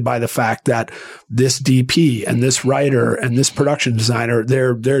 elated by the fact that this DP and this writer and this production designer,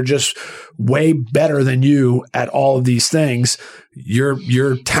 they're just way better than you at all of these things.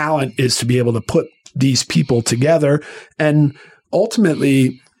 Your talent is to be able to put these people together, and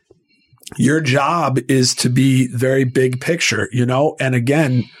ultimately your job is to be very big picture, and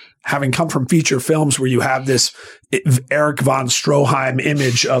again, having come from feature films where you have this Eric von Stroheim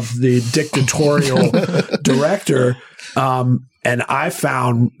image of the dictatorial director, and I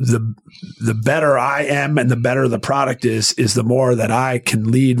found the better I am and the better the product is the more that I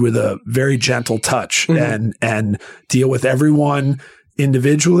can lead with a very gentle touch and deal with everyone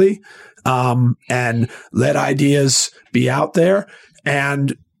individually, and let ideas be out there.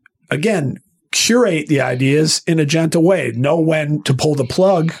 And again, curate the ideas in a gentle way. Know when to pull the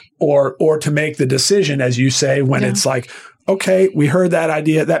plug or to make the decision, as you say, when it's like, okay, we heard that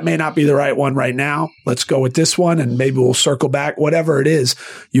idea. That may not be the right one right now. Let's go with this one and maybe we'll circle back. Whatever it is,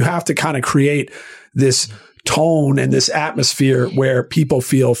 you have to kind of create this tone and this atmosphere where people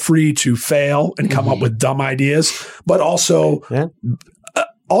feel free to fail and come up with dumb ideas, but also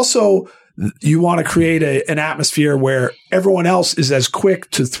you want to create an atmosphere where everyone else is as quick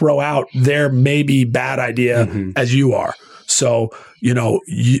to throw out their maybe bad idea as you are. So,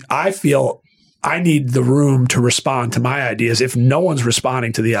 I feel I need the room to respond to my ideas. If no one's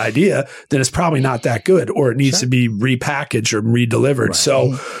responding to the idea, then it's probably not that good, or it needs to be repackaged or redelivered. Right.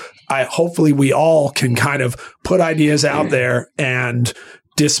 So hopefully we all can kind of put ideas out there and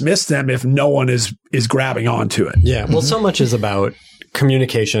dismiss them if no one is grabbing onto it. Yeah. Well, so much is about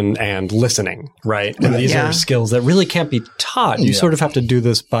communication and listening, right? And these are skills that really can't be taught. You sort of have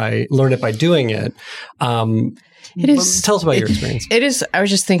to learn it by doing it. It is. Tell us about your experience. It is. I was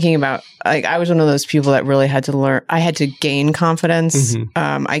just thinking about, like, I was one of those people that really had to learn. I had to gain confidence.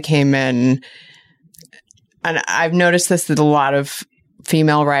 I came in, and I've noticed this, that a lot of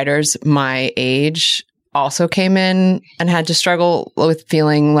female writers my age also came in and had to struggle with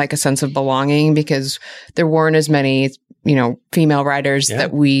feeling like a sense of belonging because there weren't as many female writers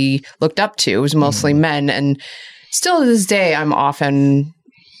that we looked up to. It was mostly men. And still to this day, I'm often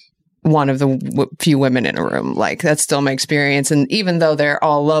one of the few women in a room. Like, that's still my experience. And even though they're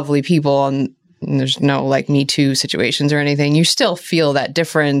all lovely people and there's no like Me Too situations or anything, you still feel that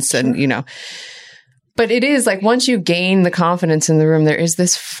difference. And, but it is like once you gain the confidence in the room, there is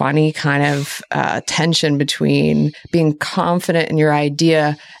this funny kind of tension between being confident in your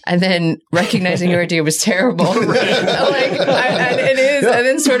idea and then recognizing your idea was terrible. And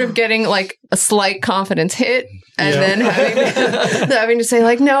then sort of getting like a slight confidence hit. And then having to say,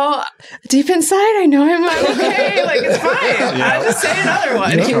 like, no, deep inside, I know I'm okay. Like, it's fine. I'll just say another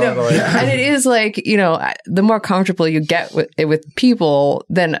one. And it is like, the more comfortable you get with people,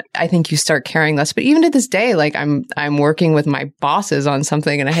 then I think you start caring less. But even to this day, like, I'm working with my bosses on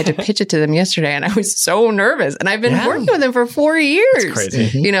something, and I had to pitch it to them yesterday, and I was so nervous. And I've been working with them for 4 years. That's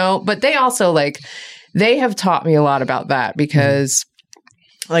crazy. But they also they have taught me a lot about that because.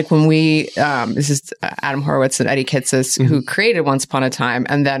 Like when we, this is Adam Horowitz and Eddie Kitsis, who created Once Upon a Time,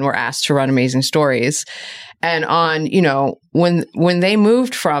 and then were asked to run Amazing Stories. And on, when they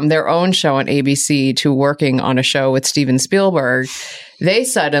moved from their own show on ABC to working on a show with Steven Spielberg, they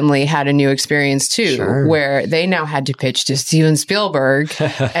suddenly had a new experience too, where they now had to pitch to Steven Spielberg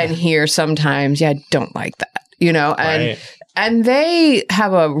and hear sometimes, I don't like that, And they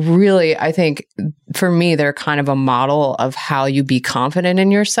have a really, I think, for me, they're kind of a model of how you be confident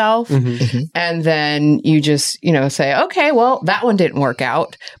in yourself. And then you just, say, okay, well, that one didn't work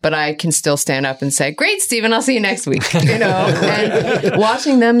out, but I can still stand up and say, great, Steven, I'll see you next week, And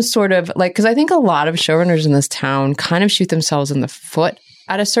watching them sort of because I think a lot of showrunners in this town kind of shoot themselves in the foot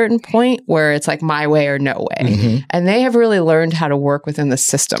at a certain point where it's like my way or no way. And they have really learned how to work within the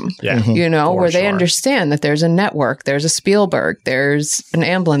system, where they understand that there's a network, there's a Spielberg, there's an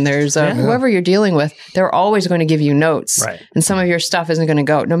Amblin, there's whoever you're dealing with, they're always going to give you notes. Right. And some of your stuff isn't going to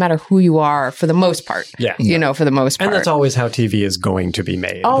go, no matter who you are, for the most part. For the most part. And that's always how TV is going to be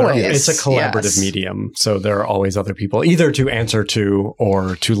made. Always. It's a collaborative medium. So there are always other people either to answer to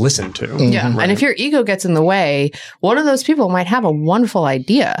or to listen to. And if your ego gets in the way, one of those people might have a wonderful idea,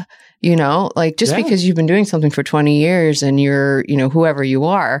 because you've been doing something for 20 years and you're, whoever you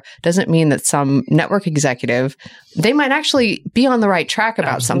are, doesn't mean that some network executive, they might actually be on the right track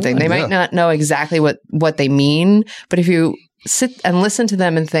about something. They might not know exactly what they mean, but if you sit and listen to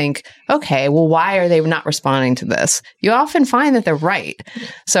them and think, okay, well, why are they not responding to this? You often find that they're right.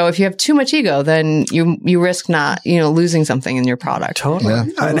 So if you have too much ego, then you risk not, losing something in your product. Totally. Yeah.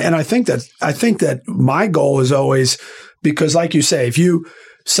 And I think that my goal is always, because like you say,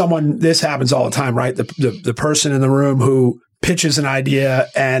 this happens all the time, right? The person in the room who pitches an idea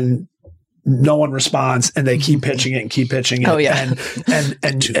and no one responds, and they keep pitching it and keep pitching it. Oh yeah, and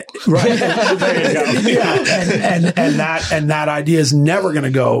right, and that idea is never going to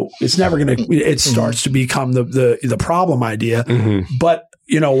go. It's never going to. It starts to become the problem idea. But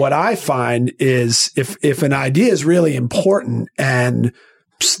what I find is if an idea is really important and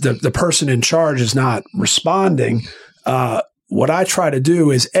the person in charge is not responding, what I try to do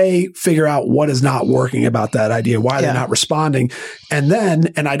is figure out what is not working about that idea, why they're not responding. And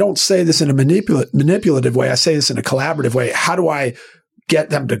then, and I don't say this in a manipulative way, I say this in a collaborative way. How do I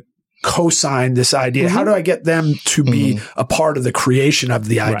get them to co-sign this idea? How do I get them to be a part of the creation of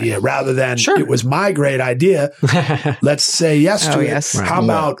the idea rather than it was my great idea? Let's say yes to it. Right. How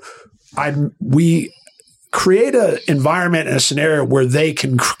about we create an environment and a scenario where they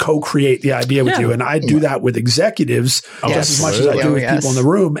can co-create the idea with you. And I do that with executives just as much as I do with people in the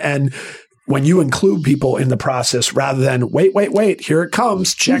room. And when you include people in the process rather than wait, here it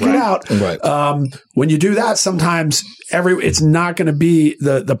comes, check it out. When you do that, sometimes it's not going to be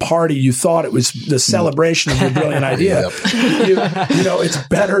the party you thought it was, the celebration of your brilliant idea. It's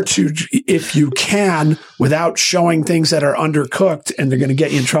better to, if you can, without showing things that are undercooked and they're going to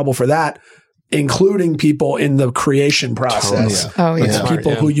get you in trouble for that, including people in the creation process.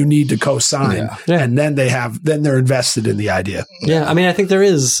 People who you need to co-sign. And then they're invested in the idea. I mean, I think there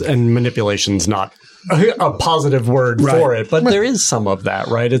is, and manipulation's not a positive word for it, but there is some of that,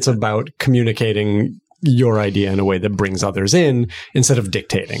 right? It's about communicating your idea in a way that brings others in instead of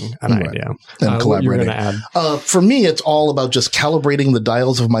dictating an idea. And collaborating. Add? For me, it's all about just calibrating the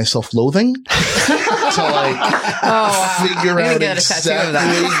dials of my self-loathing. to like figure I'm gonna out get a tattoo of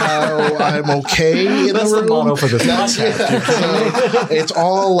that. exactly how I'm okay in That's the the room. motto for this That's podcast. it's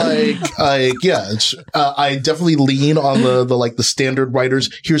all it's, I definitely lean on the standard writers.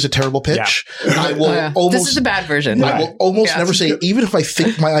 Here's a terrible pitch. I will almost. This is the bad version. I will almost never say, even if I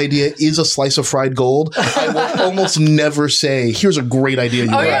think my idea is a slice of fried gold, I will almost never say, here's a great idea. You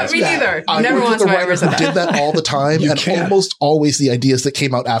guys. Me neither. I Never worked once with a have I writer ever said who did that all the time, and almost always the ideas that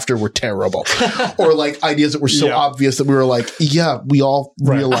came out after were terrible, or like ideas that were so obvious that we were like, yeah, we all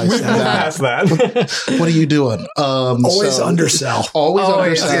realized that. That's that. What are you doing? Always undersell. Always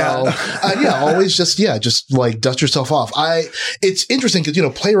Always, undersell. Always just like dust yourself off. It's interesting because,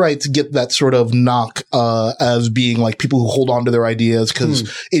 playwrights get that sort of knock, as being like people who hold on to their ideas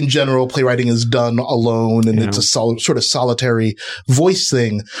because in general, playwriting is done alone and it's a sort of solitary voice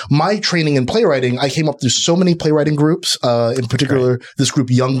thing. My training in playwriting, I came up through so many playwriting groups, in particular, this group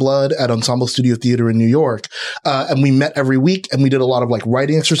Youngblood at Ensemble Studio Theater in New York. And we met every week and we did a lot of like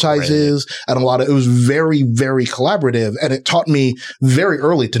writing exercises and it was very, very collaborative. And it taught me very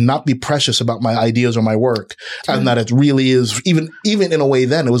early to not be precious about my ideas or my work and that it really is even in a way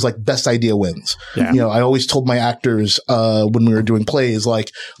then it was like best idea wins. Yeah. I always told my actors, when we were doing plays,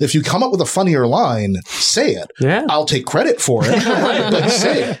 like if you come up with a funnier line, say it. Yeah. I'll take credit for it, but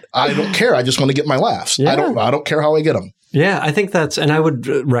say it. I don't care. I just want to get my laughs. Yeah. I don't care how I get them. Yeah, I think and I would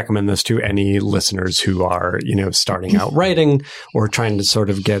recommend this to any listeners who are, starting out writing or trying to sort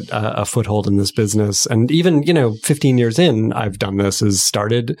of get a foothold in this business. And even, 15 years in, I've done this, is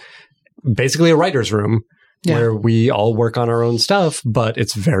started basically a writer's room. Yeah. Where we all work on our own stuff, but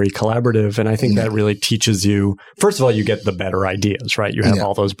it's very collaborative. And I think that really teaches you, first of all, you get the better ideas, right? You have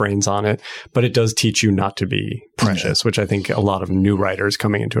all those brains on it, but it does teach you not to be precious, which I think a lot of new writers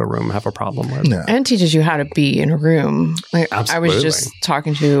coming into a room have a problem with. Yeah. And teaches you how to be in a room. Like, absolutely. I was just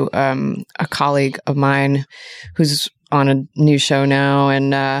talking to a colleague of mine who's on a new show now,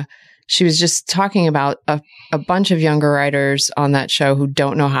 and she was just talking about a bunch of younger writers on that show who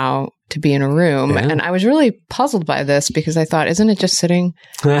don't know how to be in a room. Yeah. And I was really puzzled by this because I thought, isn't it just sitting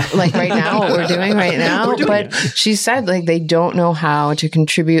like right now, what we're doing right now? But she said like they don't know how to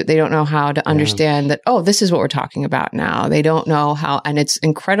contribute. They don't know how to understand that, oh, this is what we're talking about now. They don't know how, and it's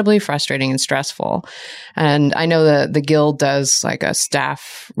incredibly frustrating and stressful. And I know the Guild does like a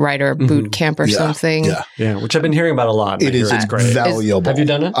staff writer boot camp or something. Yeah, which I've been hearing about a lot. It is valuable. Have you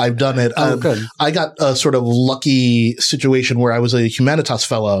done it? I've done it. Oh, good. I got a sort of lucky situation where I was a Humanitas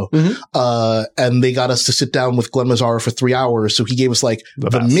fellow. And they got us to sit down with Glenn Mazzara for 3 hours. So he gave us like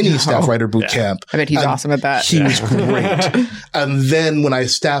the mini staff writer boot camp. I bet he's awesome at that. He was great. And then when I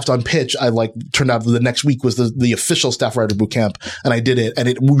staffed on pitch, I turned out the next week was the official staff writer boot camp. And I did it. And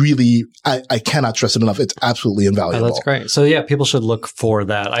it really, I cannot stress it enough. It's absolutely invaluable. Oh, that's great. So yeah, people should look for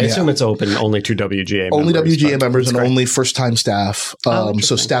that. I assume it's open only to WGA members. Only WGA members and only first time staff.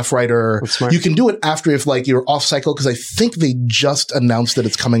 So staff writer, you can do it after if like you're off cycle. Cause I think they just announced that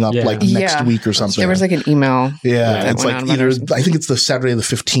it's coming up like next week or something. There was like an email. Yeah. It's like I think it's the Saturday, the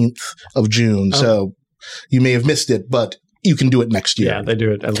 15th of June. So you may have missed it, but you can do it next year. Yeah. They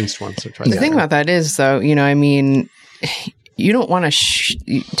do it at least once or twice. The thing about that is though, you don't want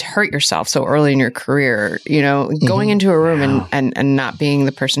to hurt yourself so early in your career, going into a room and not being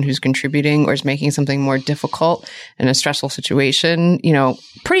the person who's contributing or is making something more difficult in a stressful situation,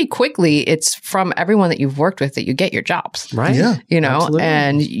 pretty quickly it's from everyone that you've worked with that you get your jobs. Right. Yeah. Absolutely.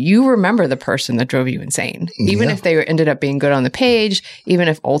 And you remember the person that drove you insane, even if they ended up being good on the page, even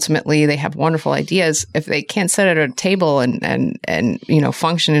if ultimately they have wonderful ideas, if they can't sit at a table and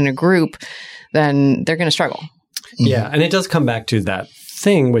function in a group, then they're going to struggle. Yeah. And it does come back to that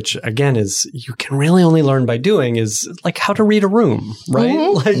thing, which again is you can really only learn by doing, is like how to read a room, right?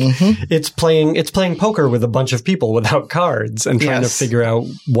 It's playing poker with a bunch of people without cards and trying to figure out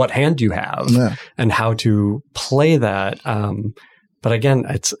what hand you have and how to play that. But again,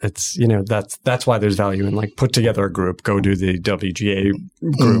 it's that's why there's value in like put together a group, go do the WGA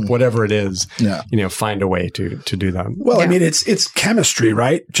group, whatever it is. Find a way to do that. Well, I mean, it's chemistry,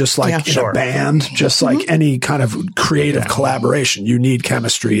 right? Just like in a band, just like any kind of creative collaboration, you need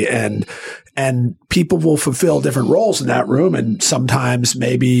chemistry, and people will fulfill different roles in that room, and sometimes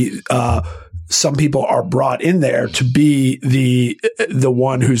maybe some people are brought in there to be the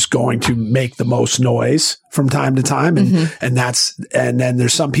one who's going to make the most noise from time to time. And then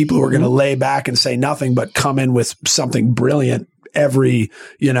there's some people who are going to lay back and say nothing, but come in with something brilliant every,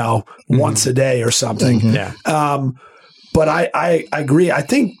 once a day or something. But I agree. I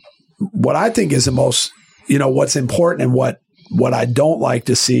think is the most, what's important and what I don't like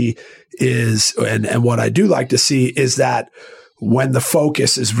to see is, and what I do like to see is that when the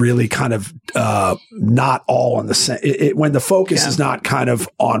focus is really kind of not all on the same, when the focus is not kind of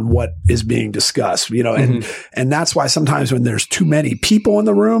on what is being discussed, you know, and that's why sometimes when there's too many people in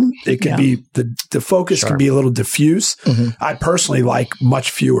the room, it can be the focus can be a little diffuse. I personally like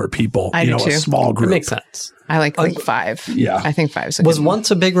much fewer people, I you do know, too. a small group. It makes sense. I like 5. Yeah. I think 5 is a Was good one.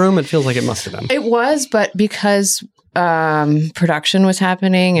 once a big room? It feels like it must have been. It was, but because production was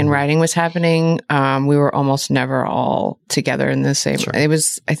happening and writing was happening, we were almost never all together in the same. It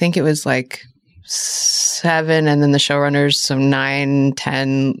was, I think it was like 7, and then the showrunners, so 9,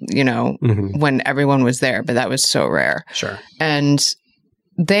 10. You know, when everyone was there, but that was so rare. Sure. And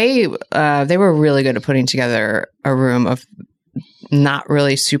they were really good at putting together a room of not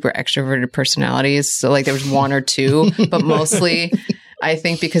really super extroverted personalities. So like there was 1 or 2, but mostly I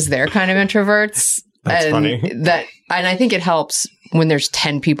think because they're kind of introverts. That's funny. And I think it helps when there's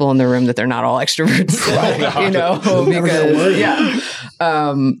 10 people in the room that they're not all extroverts, you know, because,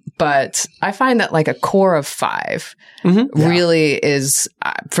 but I find that like a core of 5 really is,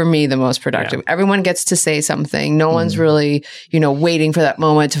 for me, the most productive. Everyone gets to say something. No one's really, you know, waiting for that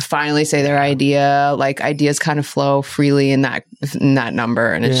moment to finally say their idea. Like ideas kind of flow freely in that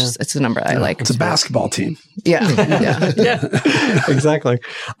number. And it's a number I like. It's a basketball team. Yeah. Exactly.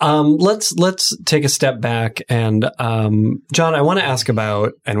 Let's take a step back and, John, I want to ask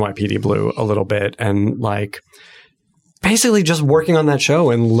about NYPD Blue a little bit and like basically just working on that show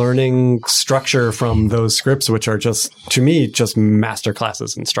and learning structure from those scripts, which are just, to me, just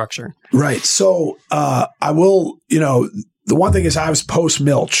masterclasses in structure. Right. So, I will, you know, the one thing is I was post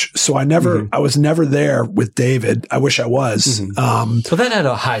Milch, so I was never there with David. I wish I was. But that had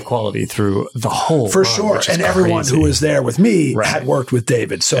a high quality through the whole for run, sure. which is And everyone crazy. who was there with me had worked with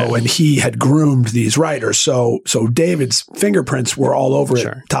David. So, and he had groomed these writers. So David's fingerprints were all over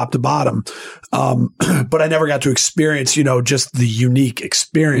it, top to bottom. But I never got to experience, you know, just the unique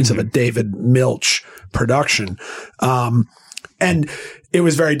experience of a David Milch production. And it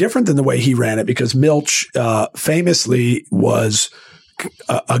was very different than the way he ran it because Milch famously was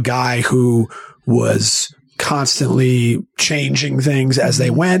a guy who was constantly changing things as they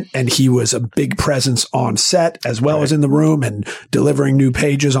went. And he was a big presence on set as well as in the room and delivering new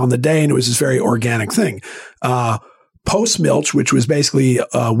pages on the day. And it was this very organic thing. Post Milch, which was basically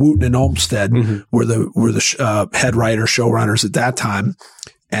Wooten and Olmsted were the head writer, showrunners at that time.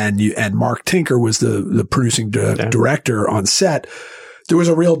 And Mark Tinker was the producing director on set. There was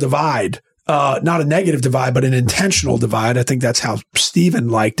a real divide, not a negative divide, but an intentional divide. I think that's how Steven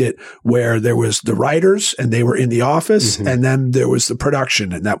liked it, where there was the writers and they were in the office and then there was the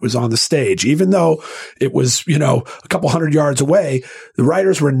production and that was on the stage. Even though it was, you know, a couple 100 yards away, the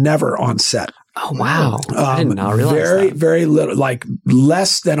writers were never on set. Oh, wow. I did not realize that. Very little, like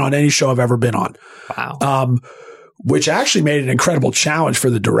less than on any show I've ever been on. Wow. Which actually made an incredible challenge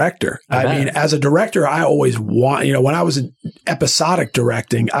for the director. I mean, as a director, I always want, you know, when I was in episodic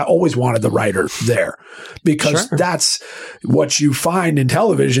directing, I always wanted the writer there because that's what you find in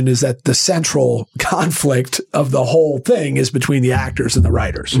television is that the central conflict of the whole thing is between the actors and the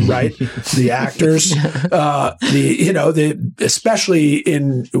writers, right? The actors, especially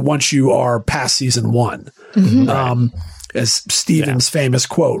once you are past season 1. As Steven's famous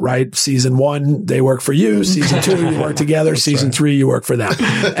quote, right? Season 1, they work for you. Season 2, you work together. Season 3, you work for them.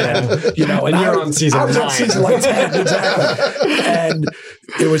 And, you know, and you're on season 9. I was on season like 10, exactly. And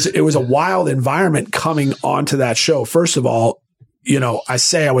it was a wild environment coming onto that show. First of all, you know, I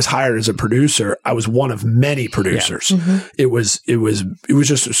say I was hired as a producer. I was one of many producers. It was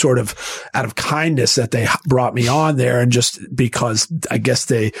just sort of out of kindness that they brought me on there. And just because I guess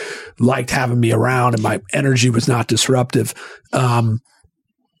they liked having me around and my energy was not disruptive. And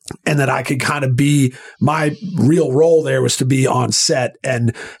that I could kind of be, my real role there was to be on set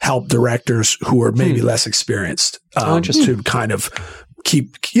and help directors who are maybe less experienced, to kind of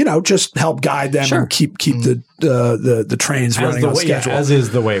keep, you know, just help guide them and keep the trains running on schedule. As is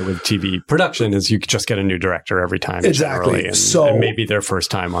the way with TV production is you just get a new director every time. Exactly. And maybe their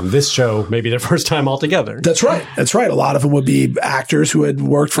first time on this show, maybe their first time altogether. That's right. That's right. A lot of them would be actors who had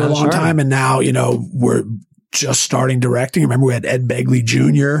worked for a long time and now, you know, we're just starting directing. Remember we had Ed Begley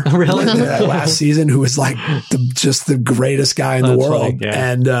Jr. Really? Last season, who was like just the greatest guy in the world. Funny,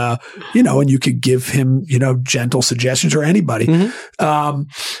 And, you know, and you could give him, you know, gentle suggestions or anybody.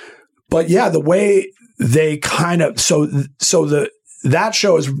 But yeah, the way they kind of, that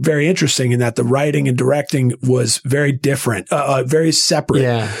show is very interesting in that the writing and directing was very different, very separate.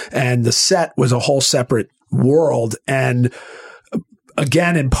 And the set was a whole separate world. And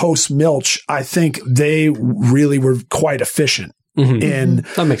again, in post Milch, I think they really were quite efficient.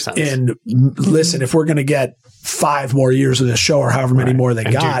 That makes sense. And listen, if we're going to get 5 more years of this show or however many more they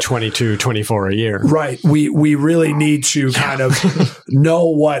got, do 22, 24 a year. Right. We really need to kind of know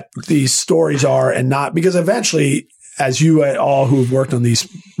what these stories are and not, because eventually, as you all who've worked on these,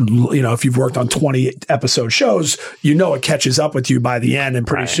 if you've worked on 20 episode shows, it catches up with you by the end, and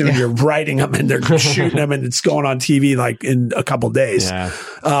pretty soon you're writing them and they're shooting them and it's going on TV like in a couple days. Yeah.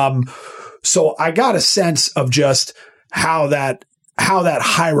 So I got a sense of just how that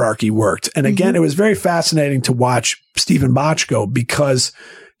hierarchy worked. And again, it was very fascinating to watch Stephen Bochco, because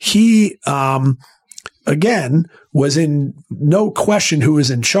he, again, was in no question who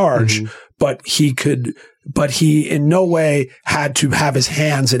was in charge, but he in no way had to have his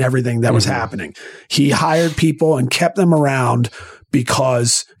hands in everything that was happening. He hired people and kept them around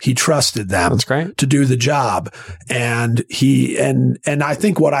because he trusted them to do the job. And I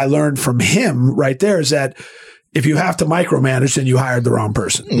think what I learned from him right there is that if you have to micromanage, then you hired the wrong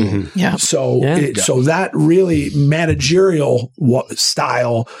person. Yeah. So that really managerial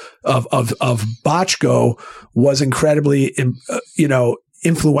style of Bochco was incredibly,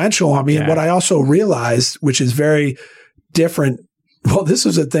 influential on me. And what I also realized, which is very different. Well, this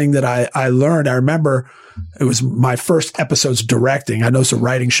was a thing that I learned. I remember it was my first episode's directing. I know it's a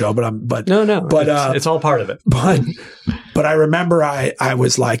writing show, but it's all part of it. But I remember I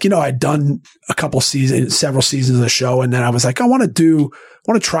was like, I'd done several seasons of the show. And then I was like, I want to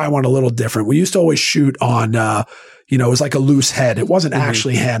try one a little different. We used to always shoot on, it was like a loose head. It wasn't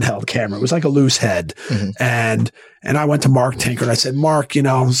actually handheld camera. It was like a loose head. And I went to Mark Tinker and I said, Mark,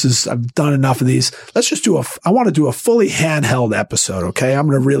 I've done enough of these. Let's just I want to do a fully handheld episode. Okay. I'm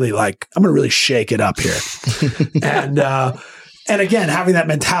going to really shake it up here. And again, having that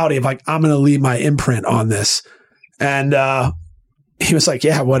mentality of like, I'm going to leave my imprint on this. And, he was like,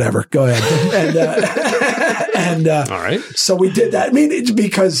 yeah, whatever, go ahead. And all right. So we did that. I mean, it's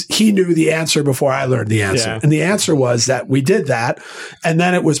because he knew the answer before I learned the answer. Yeah. And the answer was that we did that. And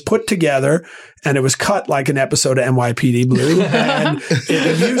then it was put together and it was cut like an episode of NYPD Blue. And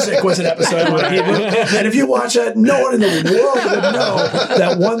the music was an episode of NYPD Blue. And if you watch that, no one in the world would know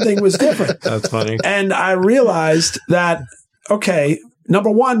that one thing was different. That's funny. And I realized that, okay,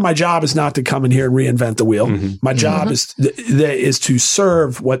 number one, my job is not to come in here and reinvent the wheel. My job is to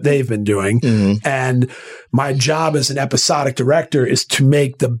serve what they've been doing. And my job as an episodic director is to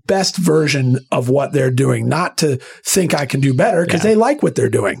make the best version of what they're doing, not to think I can do better, because they like what they're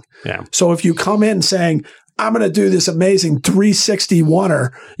doing. Yeah. So if you come in saying, I'm going to do this amazing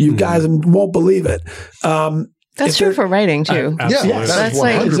 360-1er, you guys won't believe it. That's true for writing too. Yeah, that's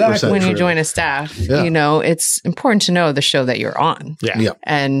like when you join a staff, it's important to know the show that you're on. Yeah.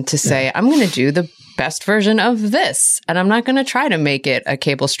 And to say, I'm going to do the best version of this. And I'm not going to try to make it a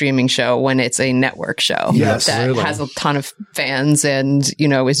cable streaming show when it's a network show that has a ton of fans and,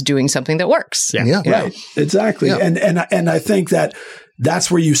 is doing something that works. Yeah. Right. Exactly. Yeah. And I think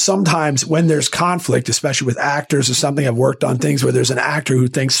that's where you sometimes, when there's conflict, especially with actors or something, I've worked on things where there's an actor who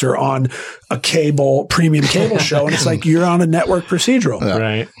thinks they're on a premium cable show. And it's like, you're on a network procedural.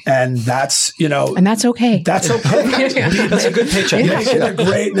 Right. And that's, and that's okay. That's okay. That's a good paycheck. Make it a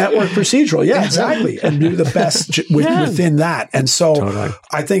great network procedural. Yeah, exactly. And do the best within that. And so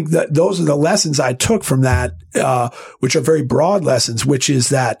I think that those are the lessons I took from that, which are very broad lessons, which is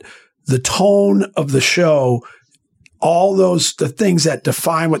that the tone of the show, the things that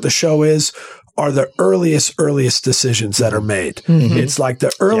define what the show is, are the earliest decisions that are made. It's like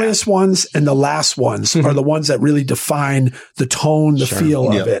the earliest ones and the last ones are the ones that really define the tone, the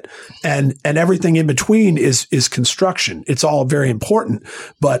feel of it. And everything in between is construction. It's all very important,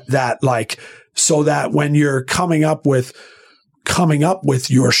 but so that when you're coming up with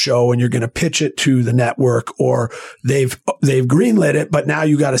your show and you're going to pitch it to the network, or they've greenlit it, but now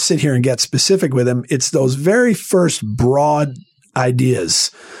you got to sit here and get specific with them. It's those very first broad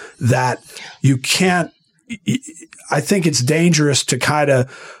ideas that you can't, I think it's dangerous to kind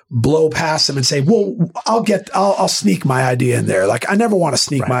of blow past them and say, well, I'll sneak my idea in there. Like, I never want to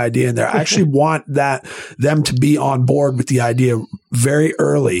sneak my idea in there. I actually want them to be on board with the idea very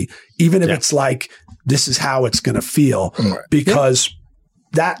early, even if it's like, this is how it's going to feel, because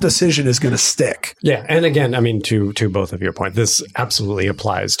that decision is going to stick. Yeah. And again, I mean, to both of your point, this absolutely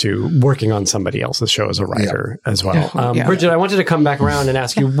applies to working on somebody else's show as a writer as well. Brigitte, I wanted to come back around and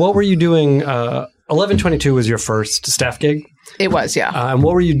ask you, what were you doing? 1122 was your first staff gig? It was, yeah. And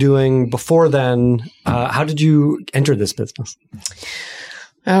what were you doing before then? How did you enter this business?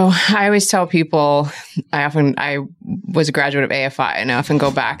 Oh, I always tell people, I was a graduate of AFI, and I often go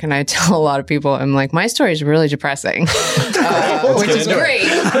back and I tell a lot of people, I'm like, my story is really depressing, which is great.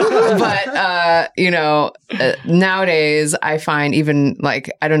 But, nowadays I find even like,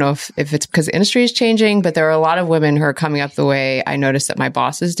 I don't know if it's because the industry is changing, but there are a lot of women who are coming up the way I noticed that my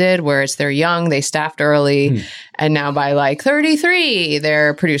bosses did, where they're young, they staffed early, and now by like 33,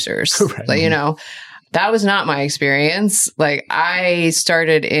 they're producers, right. That was not my experience. Like, I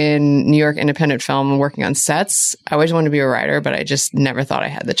started in New York independent film working on sets. I always wanted to be a writer, but I just never thought I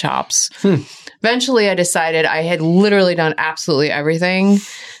had the chops. Eventually, I decided I had literally done absolutely everything.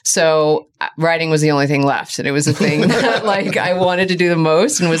 So writing was the only thing left. And it was the thing that like I wanted to do the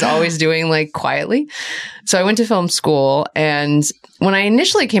most and was always doing like quietly. So I went to film school. And when I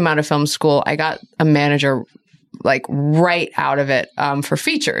initially came out of film school, I got a manager like right out of it for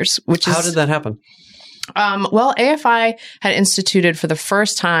features, which is... How did that happen? Well, AFI had instituted for the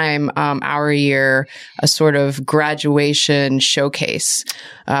first time our year a sort of graduation showcase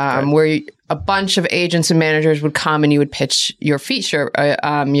where a bunch of agents and managers would come and you would pitch your feature,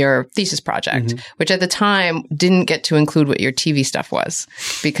 your thesis project, which at the time didn't get to include what your TV stuff was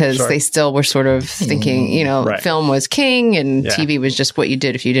because they still were sort of thinking, film was king and TV was just what you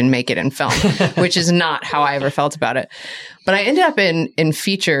did if you didn't make it in film, which is not how I ever felt about it. But I ended up in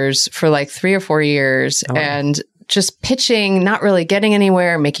features for like 3 or 4 years and just pitching, not really getting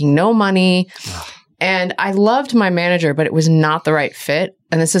anywhere, making no money. And I loved my manager, but it was not the right fit.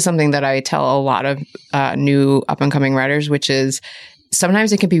 And this is something that I tell a lot of new up-and-coming writers, which is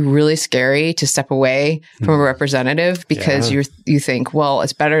sometimes it can be really scary to step away from a representative because you think, well,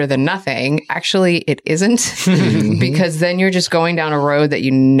 it's better than nothing. Actually, it isn't because then you're just going down a road that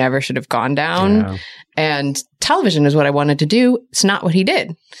you never should have gone down. Yeah. And television is what I wanted to do. It's not what he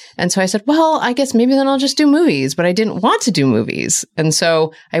did. And so I said, well, I guess maybe then I'll just do movies. But I didn't want to do movies. And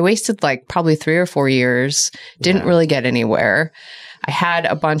so I wasted like probably 3 or 4 years, didn't really get anywhere. I had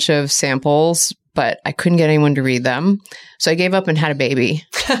a bunch of samples, but I couldn't get anyone to read them. So I gave up and had a baby.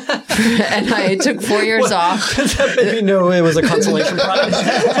 And I took 4 years off. Does that baby know it was a consolation prize?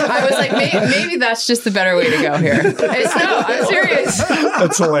 I was like, maybe that's just the better way to go here. I'm serious.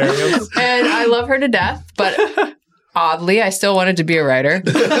 That's hilarious. And I love her to death, but oddly, I still wanted to be a writer.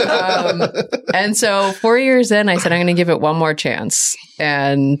 And so 4 years in, I said, I'm going to give it one more chance.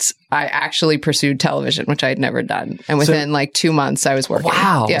 And I actually pursued television, which I had never done. And within like 2 months, I was working.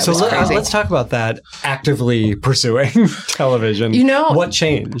 Wow. Yeah, so let's talk about that, actively pursuing television. What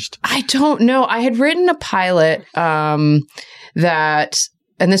changed? I don't know. I had written a pilot and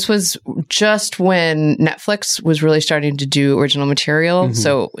this was just when Netflix was really starting to do original material.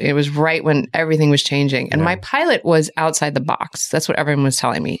 So it was right when everything was changing. And my pilot was outside the box. That's what everyone was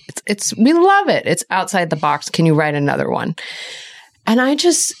telling me. We love it. It's outside the box. Can you write another one? And I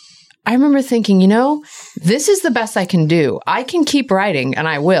remember thinking, this is the best I can do. I can keep writing and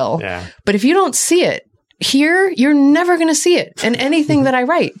I will. Yeah. But if you don't see it here, you're never going to see it in anything that I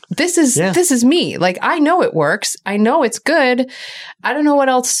write. This is me. Like, I know it works. I know it's good. I don't know what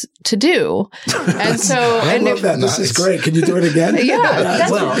else to do. And so I love that. This is great. Can you do it again? Yeah,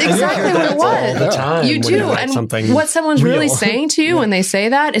 that's exactly what it was. All the time you do. And what someone's really saying to you when they say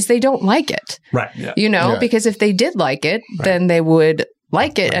that is they don't like it. Right. Yeah. Because if they did like it, then they would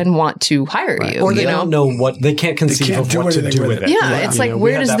like it and want to hire you. Or they don't know they can't conceive of what to do with it. Yeah. It's like,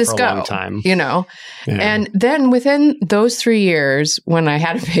 where does this go? Yeah. And then within those 3 years, when I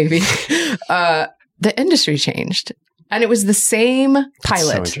had a baby, the industry changed. And it was the same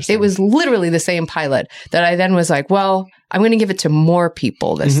pilot. So it was literally the same pilot that I then was like, well, I'm going to give it to more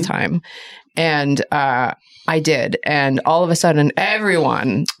people this time. And, I did. And all of a sudden,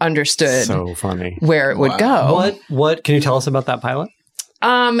 everyone understood where it would go. What can you tell us about that pilot?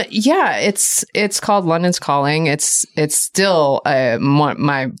 It's called London's Calling. It's still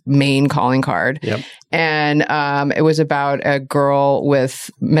my main calling card. Yep. And it was about a girl with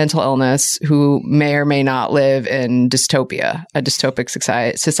mental illness who may or may not live in dystopia, a dystopic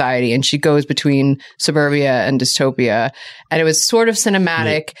society. And she goes between suburbia and dystopia. And it was sort of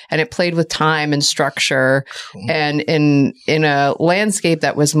cinematic and it played with time and structure. And in a landscape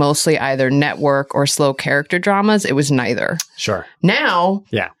that was mostly either network or slow character dramas, it was neither. Sure. Now,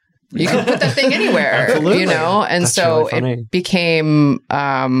 you can put that thing anywhere, Absolutely. And That's so really it became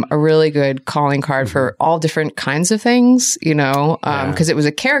a really good calling card for all different kinds of things, because it was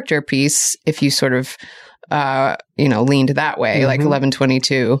a character piece if you sort of, leaned that way, like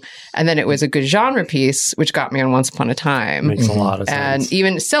 11/22. And then it was a good genre piece, which got me on Once Upon a Time. Makes a lot of sense. And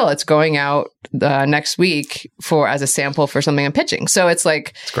even still, it's going out next week as a sample for something I'm pitching. So it's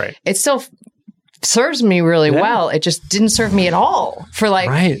like, it's great. It's still serves me really well. It just didn't serve me at all for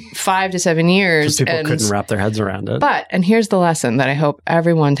like 5 to 7 years. People couldn't wrap their heads around it. And here's the lesson that I hope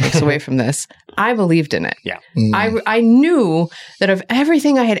everyone takes away from this. I believed in it. Yeah. I knew that of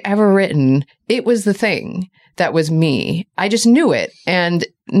everything I had ever written, it was the thing that was me. I just knew it. And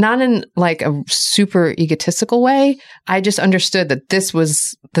not in like a super egotistical way. I just understood that this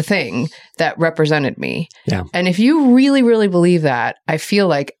was the thing that represented me. Yeah. And if you really, really believe that, I feel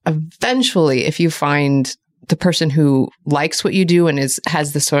like eventually if you find the person who likes what you do and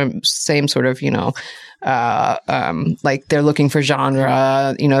has the same sort of, like they're looking for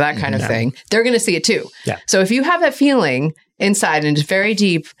genre, that kind of thing, they're going to see it too. Yeah. So if you have that feeling inside and it's very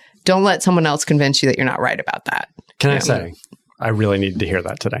deep, don't let someone else convince you that you're not right about that. Can I say, I really needed to hear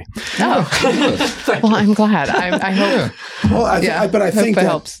that today. Oh, well, I'm glad. I hope. Well, I think that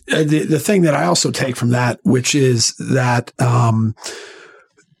helps. The thing that I also take from that, which is that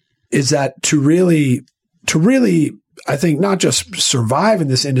to really, I think not just survive in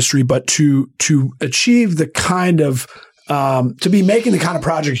this industry, but to achieve the kind of to be making the kind of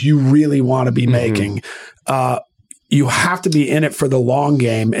projects you really want to be making. You have to be in it for the long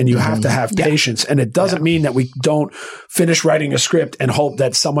game, and you have to have patience. And it doesn't mean that we don't finish writing a script and hope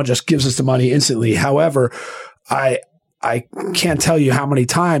that someone just gives us the money instantly. However, I can't tell you how many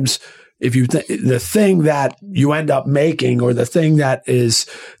times if you the thing that you end up making or the thing that is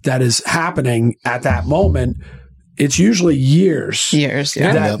happening at that moment, it's usually years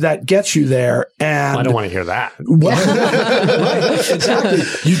that gets you there. And I don't want to hear that. Right, exactly.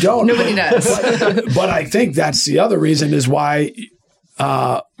 You don't. Nobody does. But I think that's the other reason is why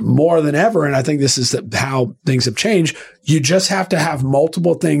more than ever, and I think this is how things have changed, you just have to have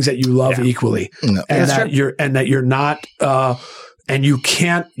multiple things that you love equally. No. And that you're not and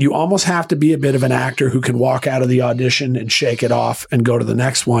you almost have to be a bit of an actor who can walk out of the audition and shake it off and go to the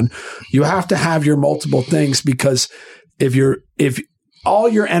next one. You have to have your multiple things, because if all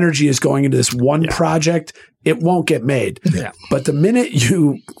your energy is going into this one project, it won't get made. Yeah. But the minute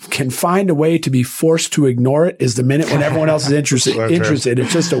you can find a way to be forced to ignore it is the minute when everyone else is interested.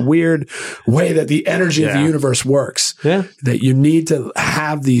 It's just a weird way that the energy of the universe works. Yeah. That you need to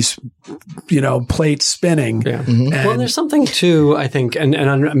have these, plates spinning. Yeah. Well, there's something too, I think, and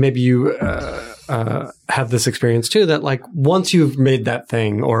maybe you have this experience too, that like once you've made that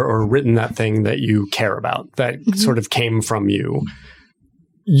thing or written that thing that you care about, that sort of came from you,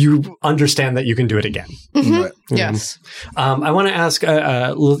 you understand that you can do it again. Right. Yes. I want to ask,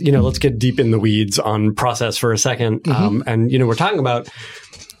 let's get deep in the weeds on process for a second. And, we're talking about,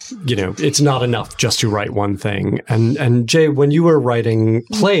 it's not enough just to write one thing. And Jay, when you were writing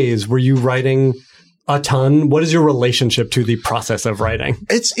plays, were you writing a ton? What is your relationship to the process of writing?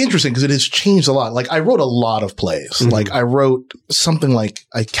 It's interesting because it has changed a lot. Like I wrote a lot of plays. Like I wrote something like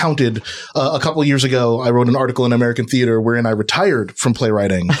I counted a couple of years ago. I wrote an article in American Theater wherein I retired from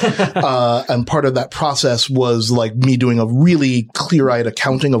playwriting. And part of that process was like me doing a really clear-eyed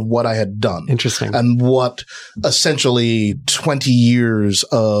accounting of what I had done. Interesting. And what essentially 20 years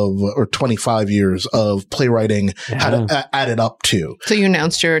or 25 years of playwriting had added up to. So you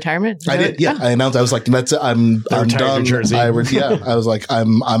announced your retirement? I did. Yeah. I announced. I was like, that's it. I'm done. Jersey. I was like,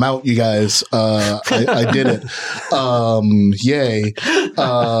 I'm out, you guys. I did it. Yay.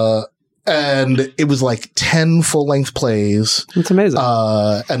 And it was like 10 full-length plays. That's amazing.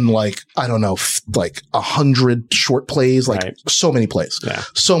 And like, I don't know, like 100 short plays, like so many plays. Yeah.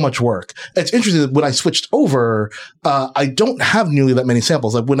 So much work. It's interesting that when I switched over, I don't have nearly that many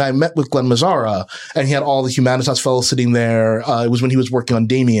samples. Like when I met with Glenn Mazzara and he had all the Humanitas fellows sitting there, it was when he was working on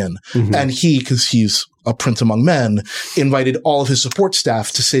Damien. And because he's a prince among men, invited all of his support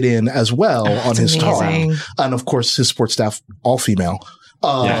staff to sit in as well on his talk. And of course, his support staff, all female.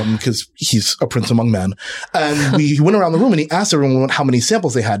 Because he's a prince among men. And we went around the room and he asked everyone how many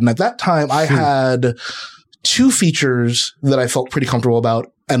samples they had. And at that time, I had 2 features that I felt pretty comfortable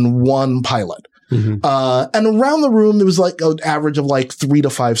about and 1 pilot. And around the room, there was like an average of like 3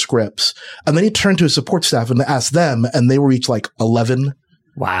 to 5 scripts. And then he turned to his support staff and asked them, and they were each like 11.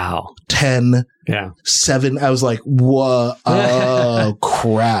 Wow. 10. Yeah. 7. I was like, whoa, oh,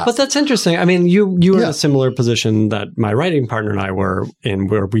 crap. But that's interesting. I mean, you were in a similar position that my writing partner and I were in,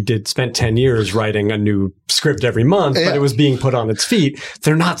 where we spent 10 years writing a new script every month, but it was being put on its feet.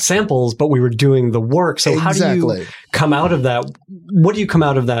 They're not samples, but we were doing the work. So how do you come out of that? What do you come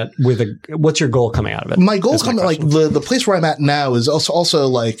out of that with? What's your goal coming out of it? My goal coming, like the place where I'm at now is also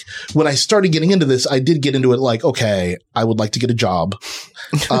like when I started getting into this, I did get into it like, okay, I would like to get a job.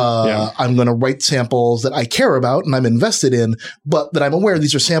 I'm going to write write samples that I care about and I'm invested in, but that I'm aware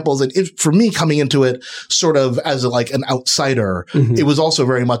these are samples. And for me coming into it sort of as like an outsider, it was also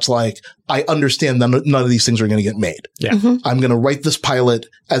very much like, I understand that none of these things are going to get made. Yeah. I'm going to write this pilot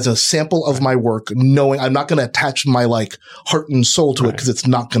as a sample of my work, knowing I'm not going to attach my like heart and soul to it because it's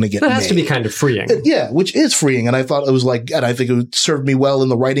not going to get made. That has to be kind of freeing. Yeah, which is freeing. And I thought it was like, and I think it would serve me well in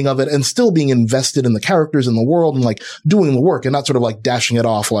the writing of it and still being invested in the characters in the world and like doing the work and not sort of like dashing it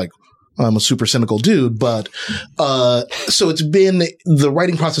off like, I'm a super cynical dude, but, so it's been, the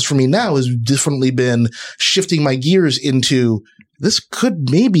writing process for me now has definitely been shifting my gears into, this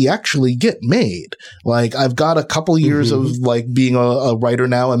could maybe actually get made. Like, I've got a couple years of like being a writer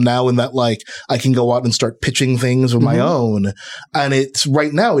now. I'm now in that like, I can go out and start pitching things of my own. And it's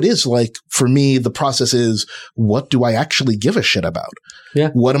right now, it is like, for me, the process is, what do I actually give a shit about? Yeah.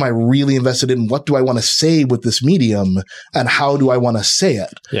 What am I really invested in? What do I want to say with this medium? And how do I want to say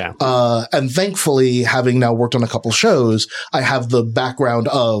it? Yeah. And thankfully, having now worked on a couple shows, I have the background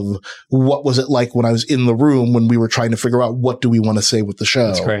of what was it like when I was in the room when we were trying to figure out what do we want to say with the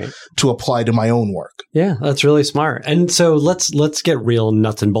show to apply to my own work. Yeah, that's really smart. And so let's get real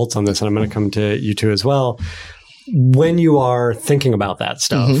nuts and bolts on this. And I'm going to come to you two as well. When you are thinking about that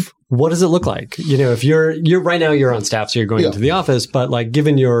stuff, what does it look like? You know, if you're right now you're on staff, so you're going into the office, but like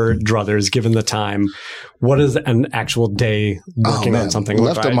given your druthers, given the time, what is an actual day working on something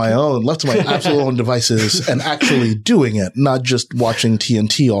look like? Left to my absolute own devices and actually doing it, not just watching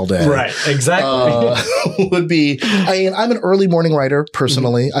TNT all day. Right. Exactly. Would be, I mean, I'm an early morning writer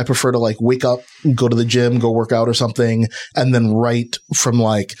personally. I prefer to like wake up, go to the gym, go work out or something, and then write from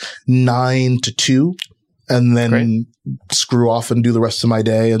like 9 to 2. And then screw off and do the rest of my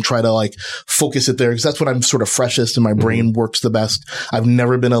day and try to like focus it there because that's when I'm sort of freshest and my brain works the best. I've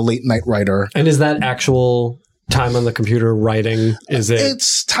never been a late night writer. And is that actual time on the computer writing?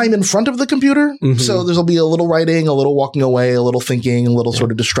 It's time in front of the computer. So there'll be a little writing, a little walking away, a little thinking, a little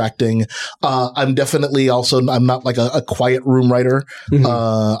sort of distracting. I'm definitely also, I'm not like a quiet room writer.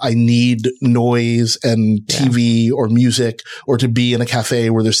 I need noise and TV or music or to be in a cafe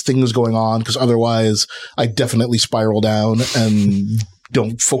where there's things going on because otherwise I definitely spiral down and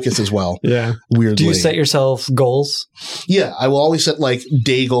don't focus as well. Yeah. Weirdly. Do you set yourself goals? Yeah. I will always set like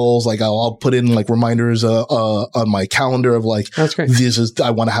day goals. Like I'll put in like reminders, on my calendar of like, that's great.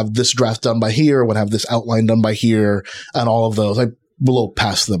 I want to have this draft done by here. I want to have this outline done by here and all of those. I blow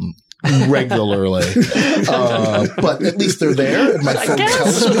past them regularly. But at least they're there and my phone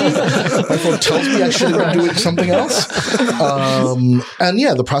tells me I should have been doing something else. And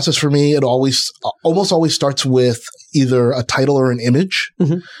yeah, the process for me, it almost always starts with either a title or an image.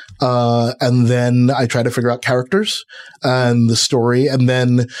 And then I try to figure out characters and the story. And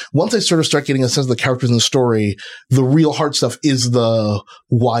then once I sort of start getting a sense of the characters and the story, the real hard stuff is the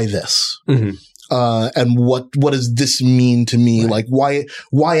why this. And what does this mean to me? Like, why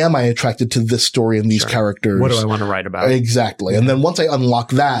am I attracted to this story and these characters? What do I want to write about? Exactly. And then once I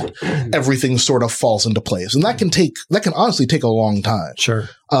unlock that, everything sort of falls into place. And that can honestly take a long time. Sure.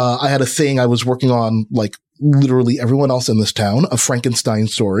 I had a thing I was working on, like, literally everyone else in this town, a Frankenstein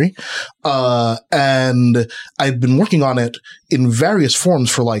story. And I'd been working on it in various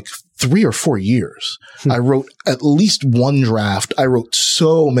forms for like 3 or 4 years. I wrote at least one draft. I wrote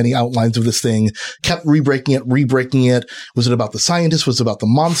so many outlines of this thing, kept rebreaking it. Was it about the scientist? Was it about the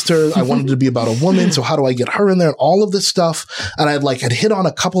monster? I wanted it to be about a woman. So how do I get her in there? All of this stuff. And had hit on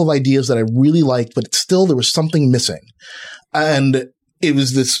a couple of ideas that I really liked, but still there was something missing. And it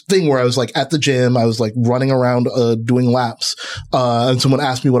was this thing where I was like at the gym, I was like running around, doing laps, and someone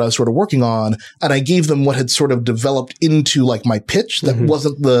asked me what I was sort of working on, and I gave them what had sort of developed into like my pitch that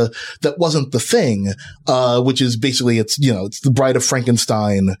wasn't the thing, which is basically it's the Bride of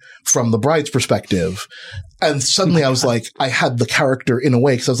Frankenstein from the bride's perspective. And suddenly I was like, I had the character in a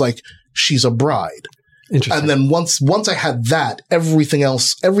way because I was like, she's a bride. And then once I had that, everything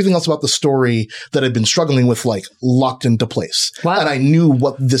else about the story that I'd been struggling with, like, locked into place. Wow. And I knew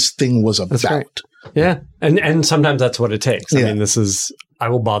what this thing was about. That's great. Yeah. And sometimes that's what it takes. I mean, I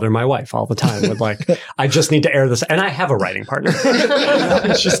will bother my wife all the time with like, I just need to air this. And I have a writing partner.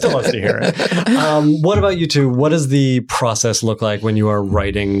 She still has to hear it. What about you two? What does the process look like when you are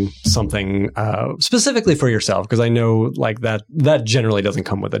writing something, specifically for yourself? Because I know like that generally doesn't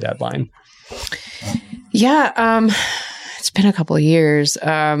come with a deadline. Yeah, it's been a couple of years.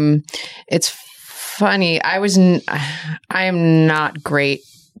 It's funny. I am not great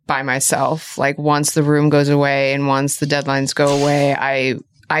by myself. Like once the room goes away and once the deadlines go away,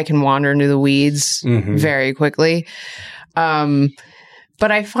 I can wander into the weeds very quickly. But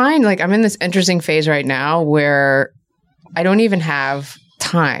I find like I'm in this interesting phase right now where I don't even have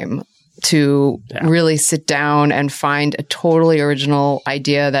time. to really sit down and find a totally original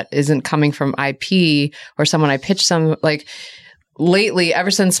idea that isn't coming from IP or someone I pitched some, like lately,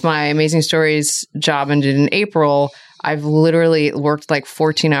 ever since my Amazing Stories job ended in April, I've literally worked like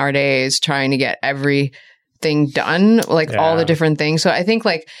 14-hour days trying to get everything done, like all the different things. So I think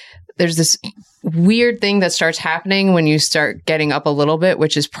like there's this weird thing that starts happening when you start getting up a little bit,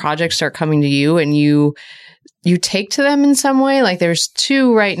 which is projects start coming to you and you take to them in some way. Like there's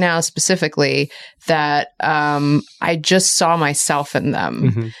 2 right now specifically that I just saw myself in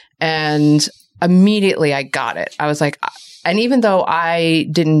them. And immediately I got it. I was like, and even though I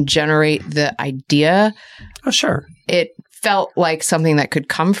didn't generate the idea, it felt like something that could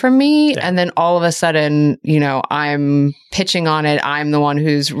come from me. And then all of a sudden, you know, I'm pitching on it. I'm the one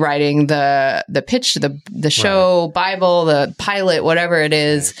who's writing the pitch, the show, Bible, the pilot, whatever it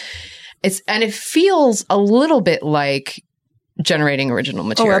is. And it feels a little bit like generating original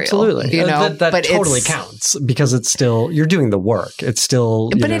material. Oh, absolutely. You know, that totally counts because it's still, you're doing the work. It's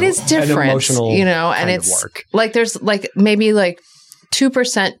still, but it is different, an emotional, you know, and it's work. Like there's like maybe like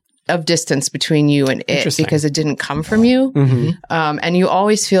 2% of distance between you and it because it didn't come from you. And you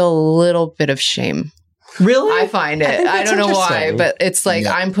always feel a little bit of shame. Really? I find it. I don't know why, but it's like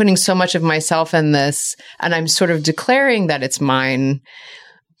I'm putting so much of myself in this and I'm sort of declaring that it's mine,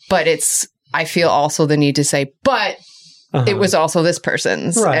 but I feel also the need to say, but it was also this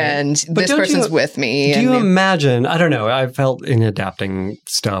person's and this person's with me. Do you imagine, I don't know, I felt in adapting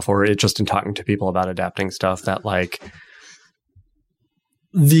stuff or just in talking to people about adapting stuff that like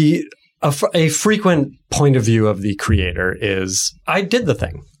a frequent point of view of the creator is I did the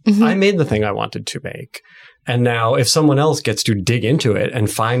thing. I made the thing I wanted to make. And now if someone else gets to dig into it and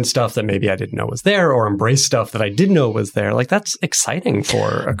find stuff that maybe I didn't know was there or embrace stuff that I did know was there, like that's exciting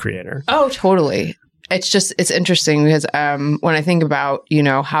for a creator. Oh, totally. It's interesting because when I think about, you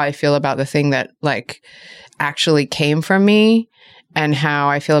know, how I feel about the thing that like actually came from me and how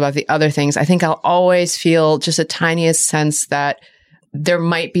I feel about the other things, I think I'll always feel just a tiniest sense that there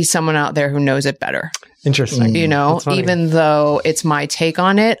might be someone out there who knows it better. Interesting. You know, even though it's my take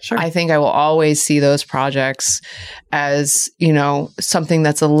on it, I think I will always see those projects as, you know, something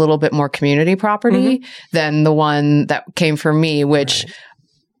that's a little bit more community property than the one that came from me, which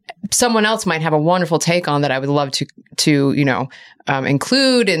someone else might have a wonderful take on that I would love to you know,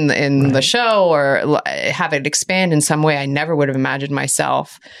 include in the show or have it expand in some way I never would have imagined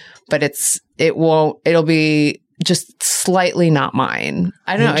myself. But it'll be just slightly not mine.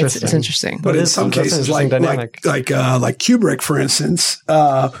 I don't know. It's interesting. But in some cases, like Kubrick, for instance,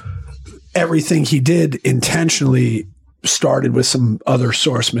 everything he did intentionally started with some other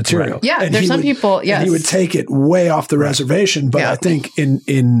source material. Yeah, and there's some people, yes. And he would take it way off the reservation. But I think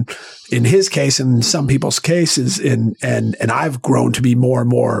in his case and some people's cases, and I've grown to be more and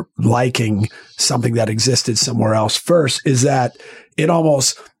more liking something that existed somewhere else first, is that it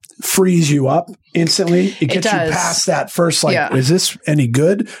almost frees you up instantly. It gets you past that first, like, is this any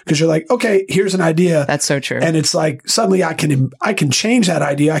good? Because you're like, okay, here's an idea. That's so true. And it's like, suddenly I can change that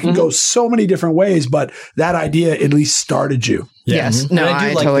idea. I can go so many different ways, but that idea at least started you. Yeah. Yes. No, I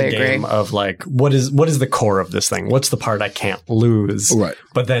do like totally the agree. game of like, what is the core of this thing? What's the part I can't lose? Right.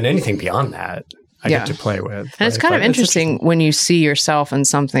 But then anything beyond that, I get to play with. And it's kind of interesting when you see yourself in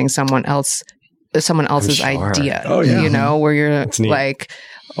something someone else's idea. Oh, yeah. You know, where you're like,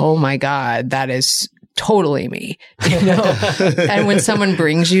 oh my God, that is totally me. You know? And when someone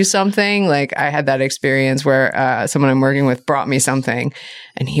brings you something, like I had that experience where someone I'm working with brought me something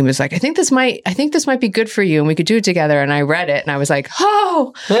and he was like, I think this might be good for you and we could do it together. And I read it and I was like,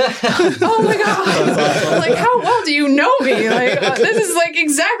 oh my God. Like, how well do you know me? Like, this is like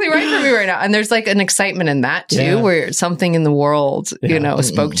exactly right for me right now. And there's like an excitement in that too, where something in the world, you know,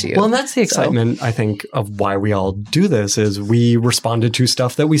 spoke to you. Well, and that's the excitement, I think, of why we all do this is we responded to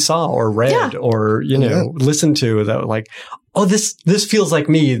stuff that we saw or read or, you know, listened to that like, oh, this feels like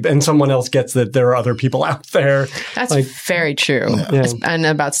me, and someone else gets that there are other people out there. That's like, very true. Yeah. And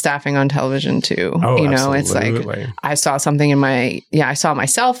about staffing on television too. Oh, you know, absolutely. it's like I saw something I saw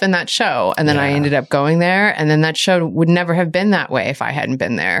myself in that show, and then I ended up going there, and then that show would never have been that way if I hadn't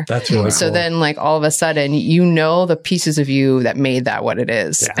been there. That's really so cool. then like all of a sudden, you know, the pieces of you that made that what it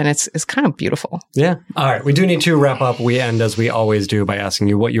is. And it's kind of beautiful. Yeah. All right. We do need to wrap up. We end as we always do by asking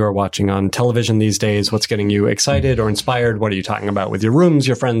you what you are watching on television these days. What's getting you excited or inspired? What are you talking about with your rooms,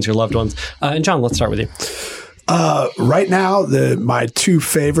 your friends, your loved ones? And John, let's start with you. Right now, my two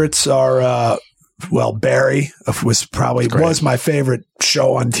favorites are, Barry was my favorite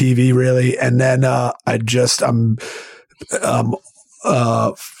show on TV, really. And then I'm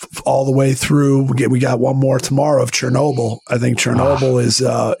all the way through. We got one more tomorrow of Chernobyl. I think Chernobyl is.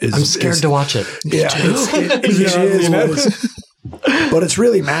 I'm scared to watch it. Yeah, but it's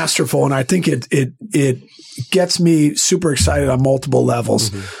really masterful, and I think it gets me super excited on multiple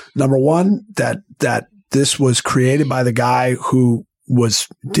levels. Number one, that this was created by the guy who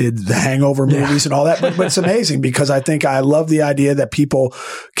did the Hangover movies and all that. But it's amazing because I love the idea that people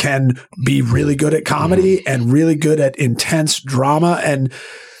can be really good at comedy and really good at intense drama and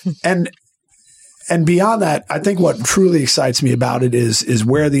beyond that. I think what truly excites me about it is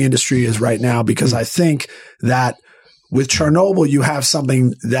where the industry is right now, because I think that with Chernobyl, you have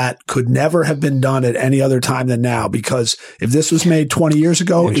something that could never have been done at any other time than now, because if this was made 20 years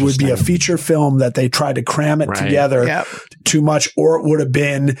ago, it would be a feature film that they tried to cram it together too much, or it would have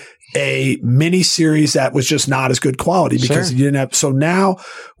been a mini series that was just not as good quality because you didn't have. So now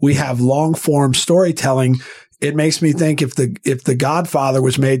we have long form storytelling. It makes me think if the Godfather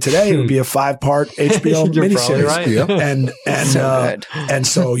was made today, it would be a 5-part HBO miniseries. Right. And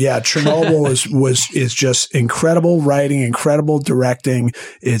so Chernobyl is just incredible writing, incredible directing.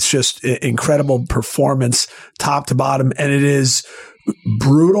 It's just incredible performance, top to bottom, and it is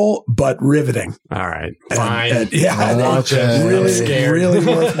brutal but riveting. All right, fine. Really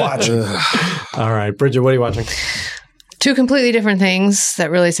worth watching. All right, Bridget, what are you watching? Two completely different things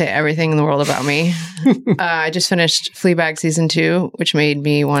that really say everything in the world about me. I just finished Fleabag season 2, which made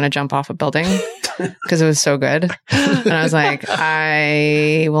me want to jump off a building because it was so good. And I was like,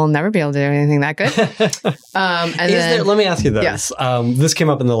 I will never be able to do anything that good. Let me ask you this. Yes. This came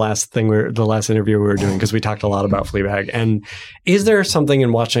up in the last interview we were doing, because we talked a lot about Fleabag. And is there something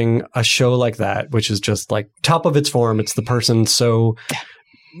in watching a show like that, which is just like top of its form? It's the person so...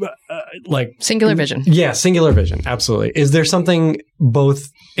 like singular vision. Yeah, singular vision. Absolutely. Is there something both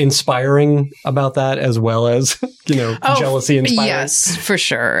inspiring about that as well as, jealousy inspiring? Yes, for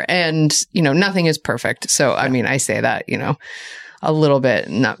sure. And, nothing is perfect. So, I mean, I say that, a little bit,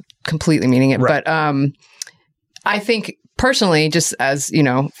 not completely meaning it, but I think personally, just as,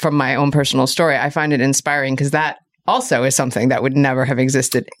 from my own personal story, I find it inspiring because that also is something that would never have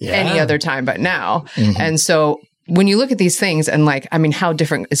existed any other time but now. Mm-hmm. And so when you look at these things and how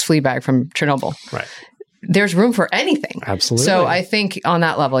different is Fleabag from Chernobyl? Right. There's room for anything. Absolutely. So I think on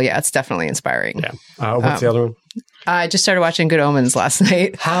that level, it's definitely inspiring. Yeah. What's the other one? I just started watching Good Omens last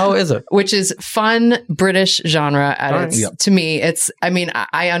night. How is it? Which is fun British genre to me.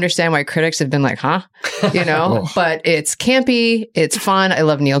 I understand why critics have been like, huh? But it's campy, it's fun. I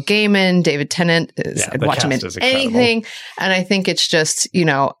love Neil Gaiman, David Tennant. I'd watch him in anything. And I think it's just,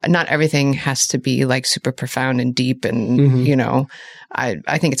 not everything has to be like super profound and deep and,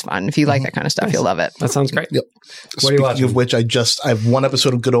 I think it's fun. If you like that kind of stuff, you'll love it. That sounds great. Yep. What are you watching? Speaking of which, I have one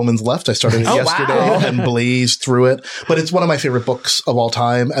episode of Good Omens left. I started it yesterday and blazed through it. But it's one of my favorite books of all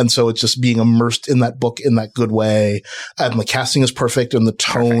time. And so it's just being immersed in that book in that good way. And the casting is perfect and the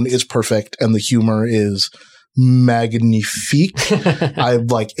tone is perfect and the humor is magnifique.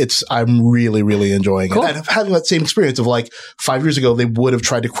 I'm really, really enjoying it. And I'm having that same experience of 5 years ago, they would have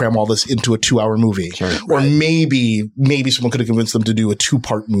tried to cram all this into a 2-hour movie. Or maybe someone could have convinced them to do a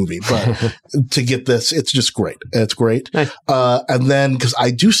 2-part movie. But to get this, it's just great. It's great. Nice. And then, because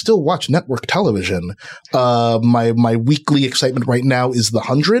I do still watch network television, my weekly excitement right now is The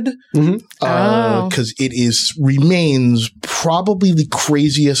 100. Because it remains probably the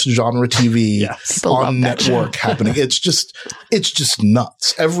craziest genre TV on network happening. It's just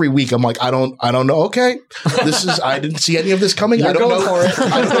nuts. Every week I'm like, I don't know. Okay. I didn't see any of this coming. I don't know.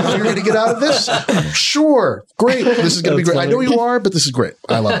 I don't know how you're going to get out of this. Sure. Great. This is going to be great. Funny. I know you are, but this is great.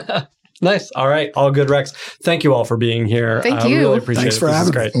 I love it. Nice. All right. All good, Rex. Thank you all for being here. Thank you. Really appreciate Thanks it. for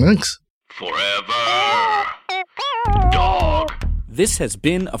having me. Thanks. Forever Dog. This has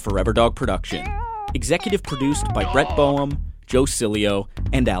been a Forever Dog production. Executive produced by Brett Boehm, Joe Cilio,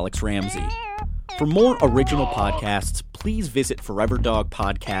 and Alex Ramsey. For more original podcasts, please visit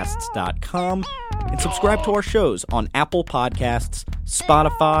foreverdogpodcasts.com and subscribe to our shows on Apple Podcasts,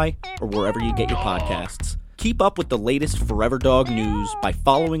 Spotify, or wherever you get your podcasts. Keep up with the latest Forever Dog news by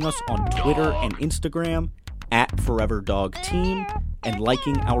following us on Twitter and Instagram @ForeverDogTeam and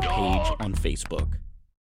liking our page on Facebook.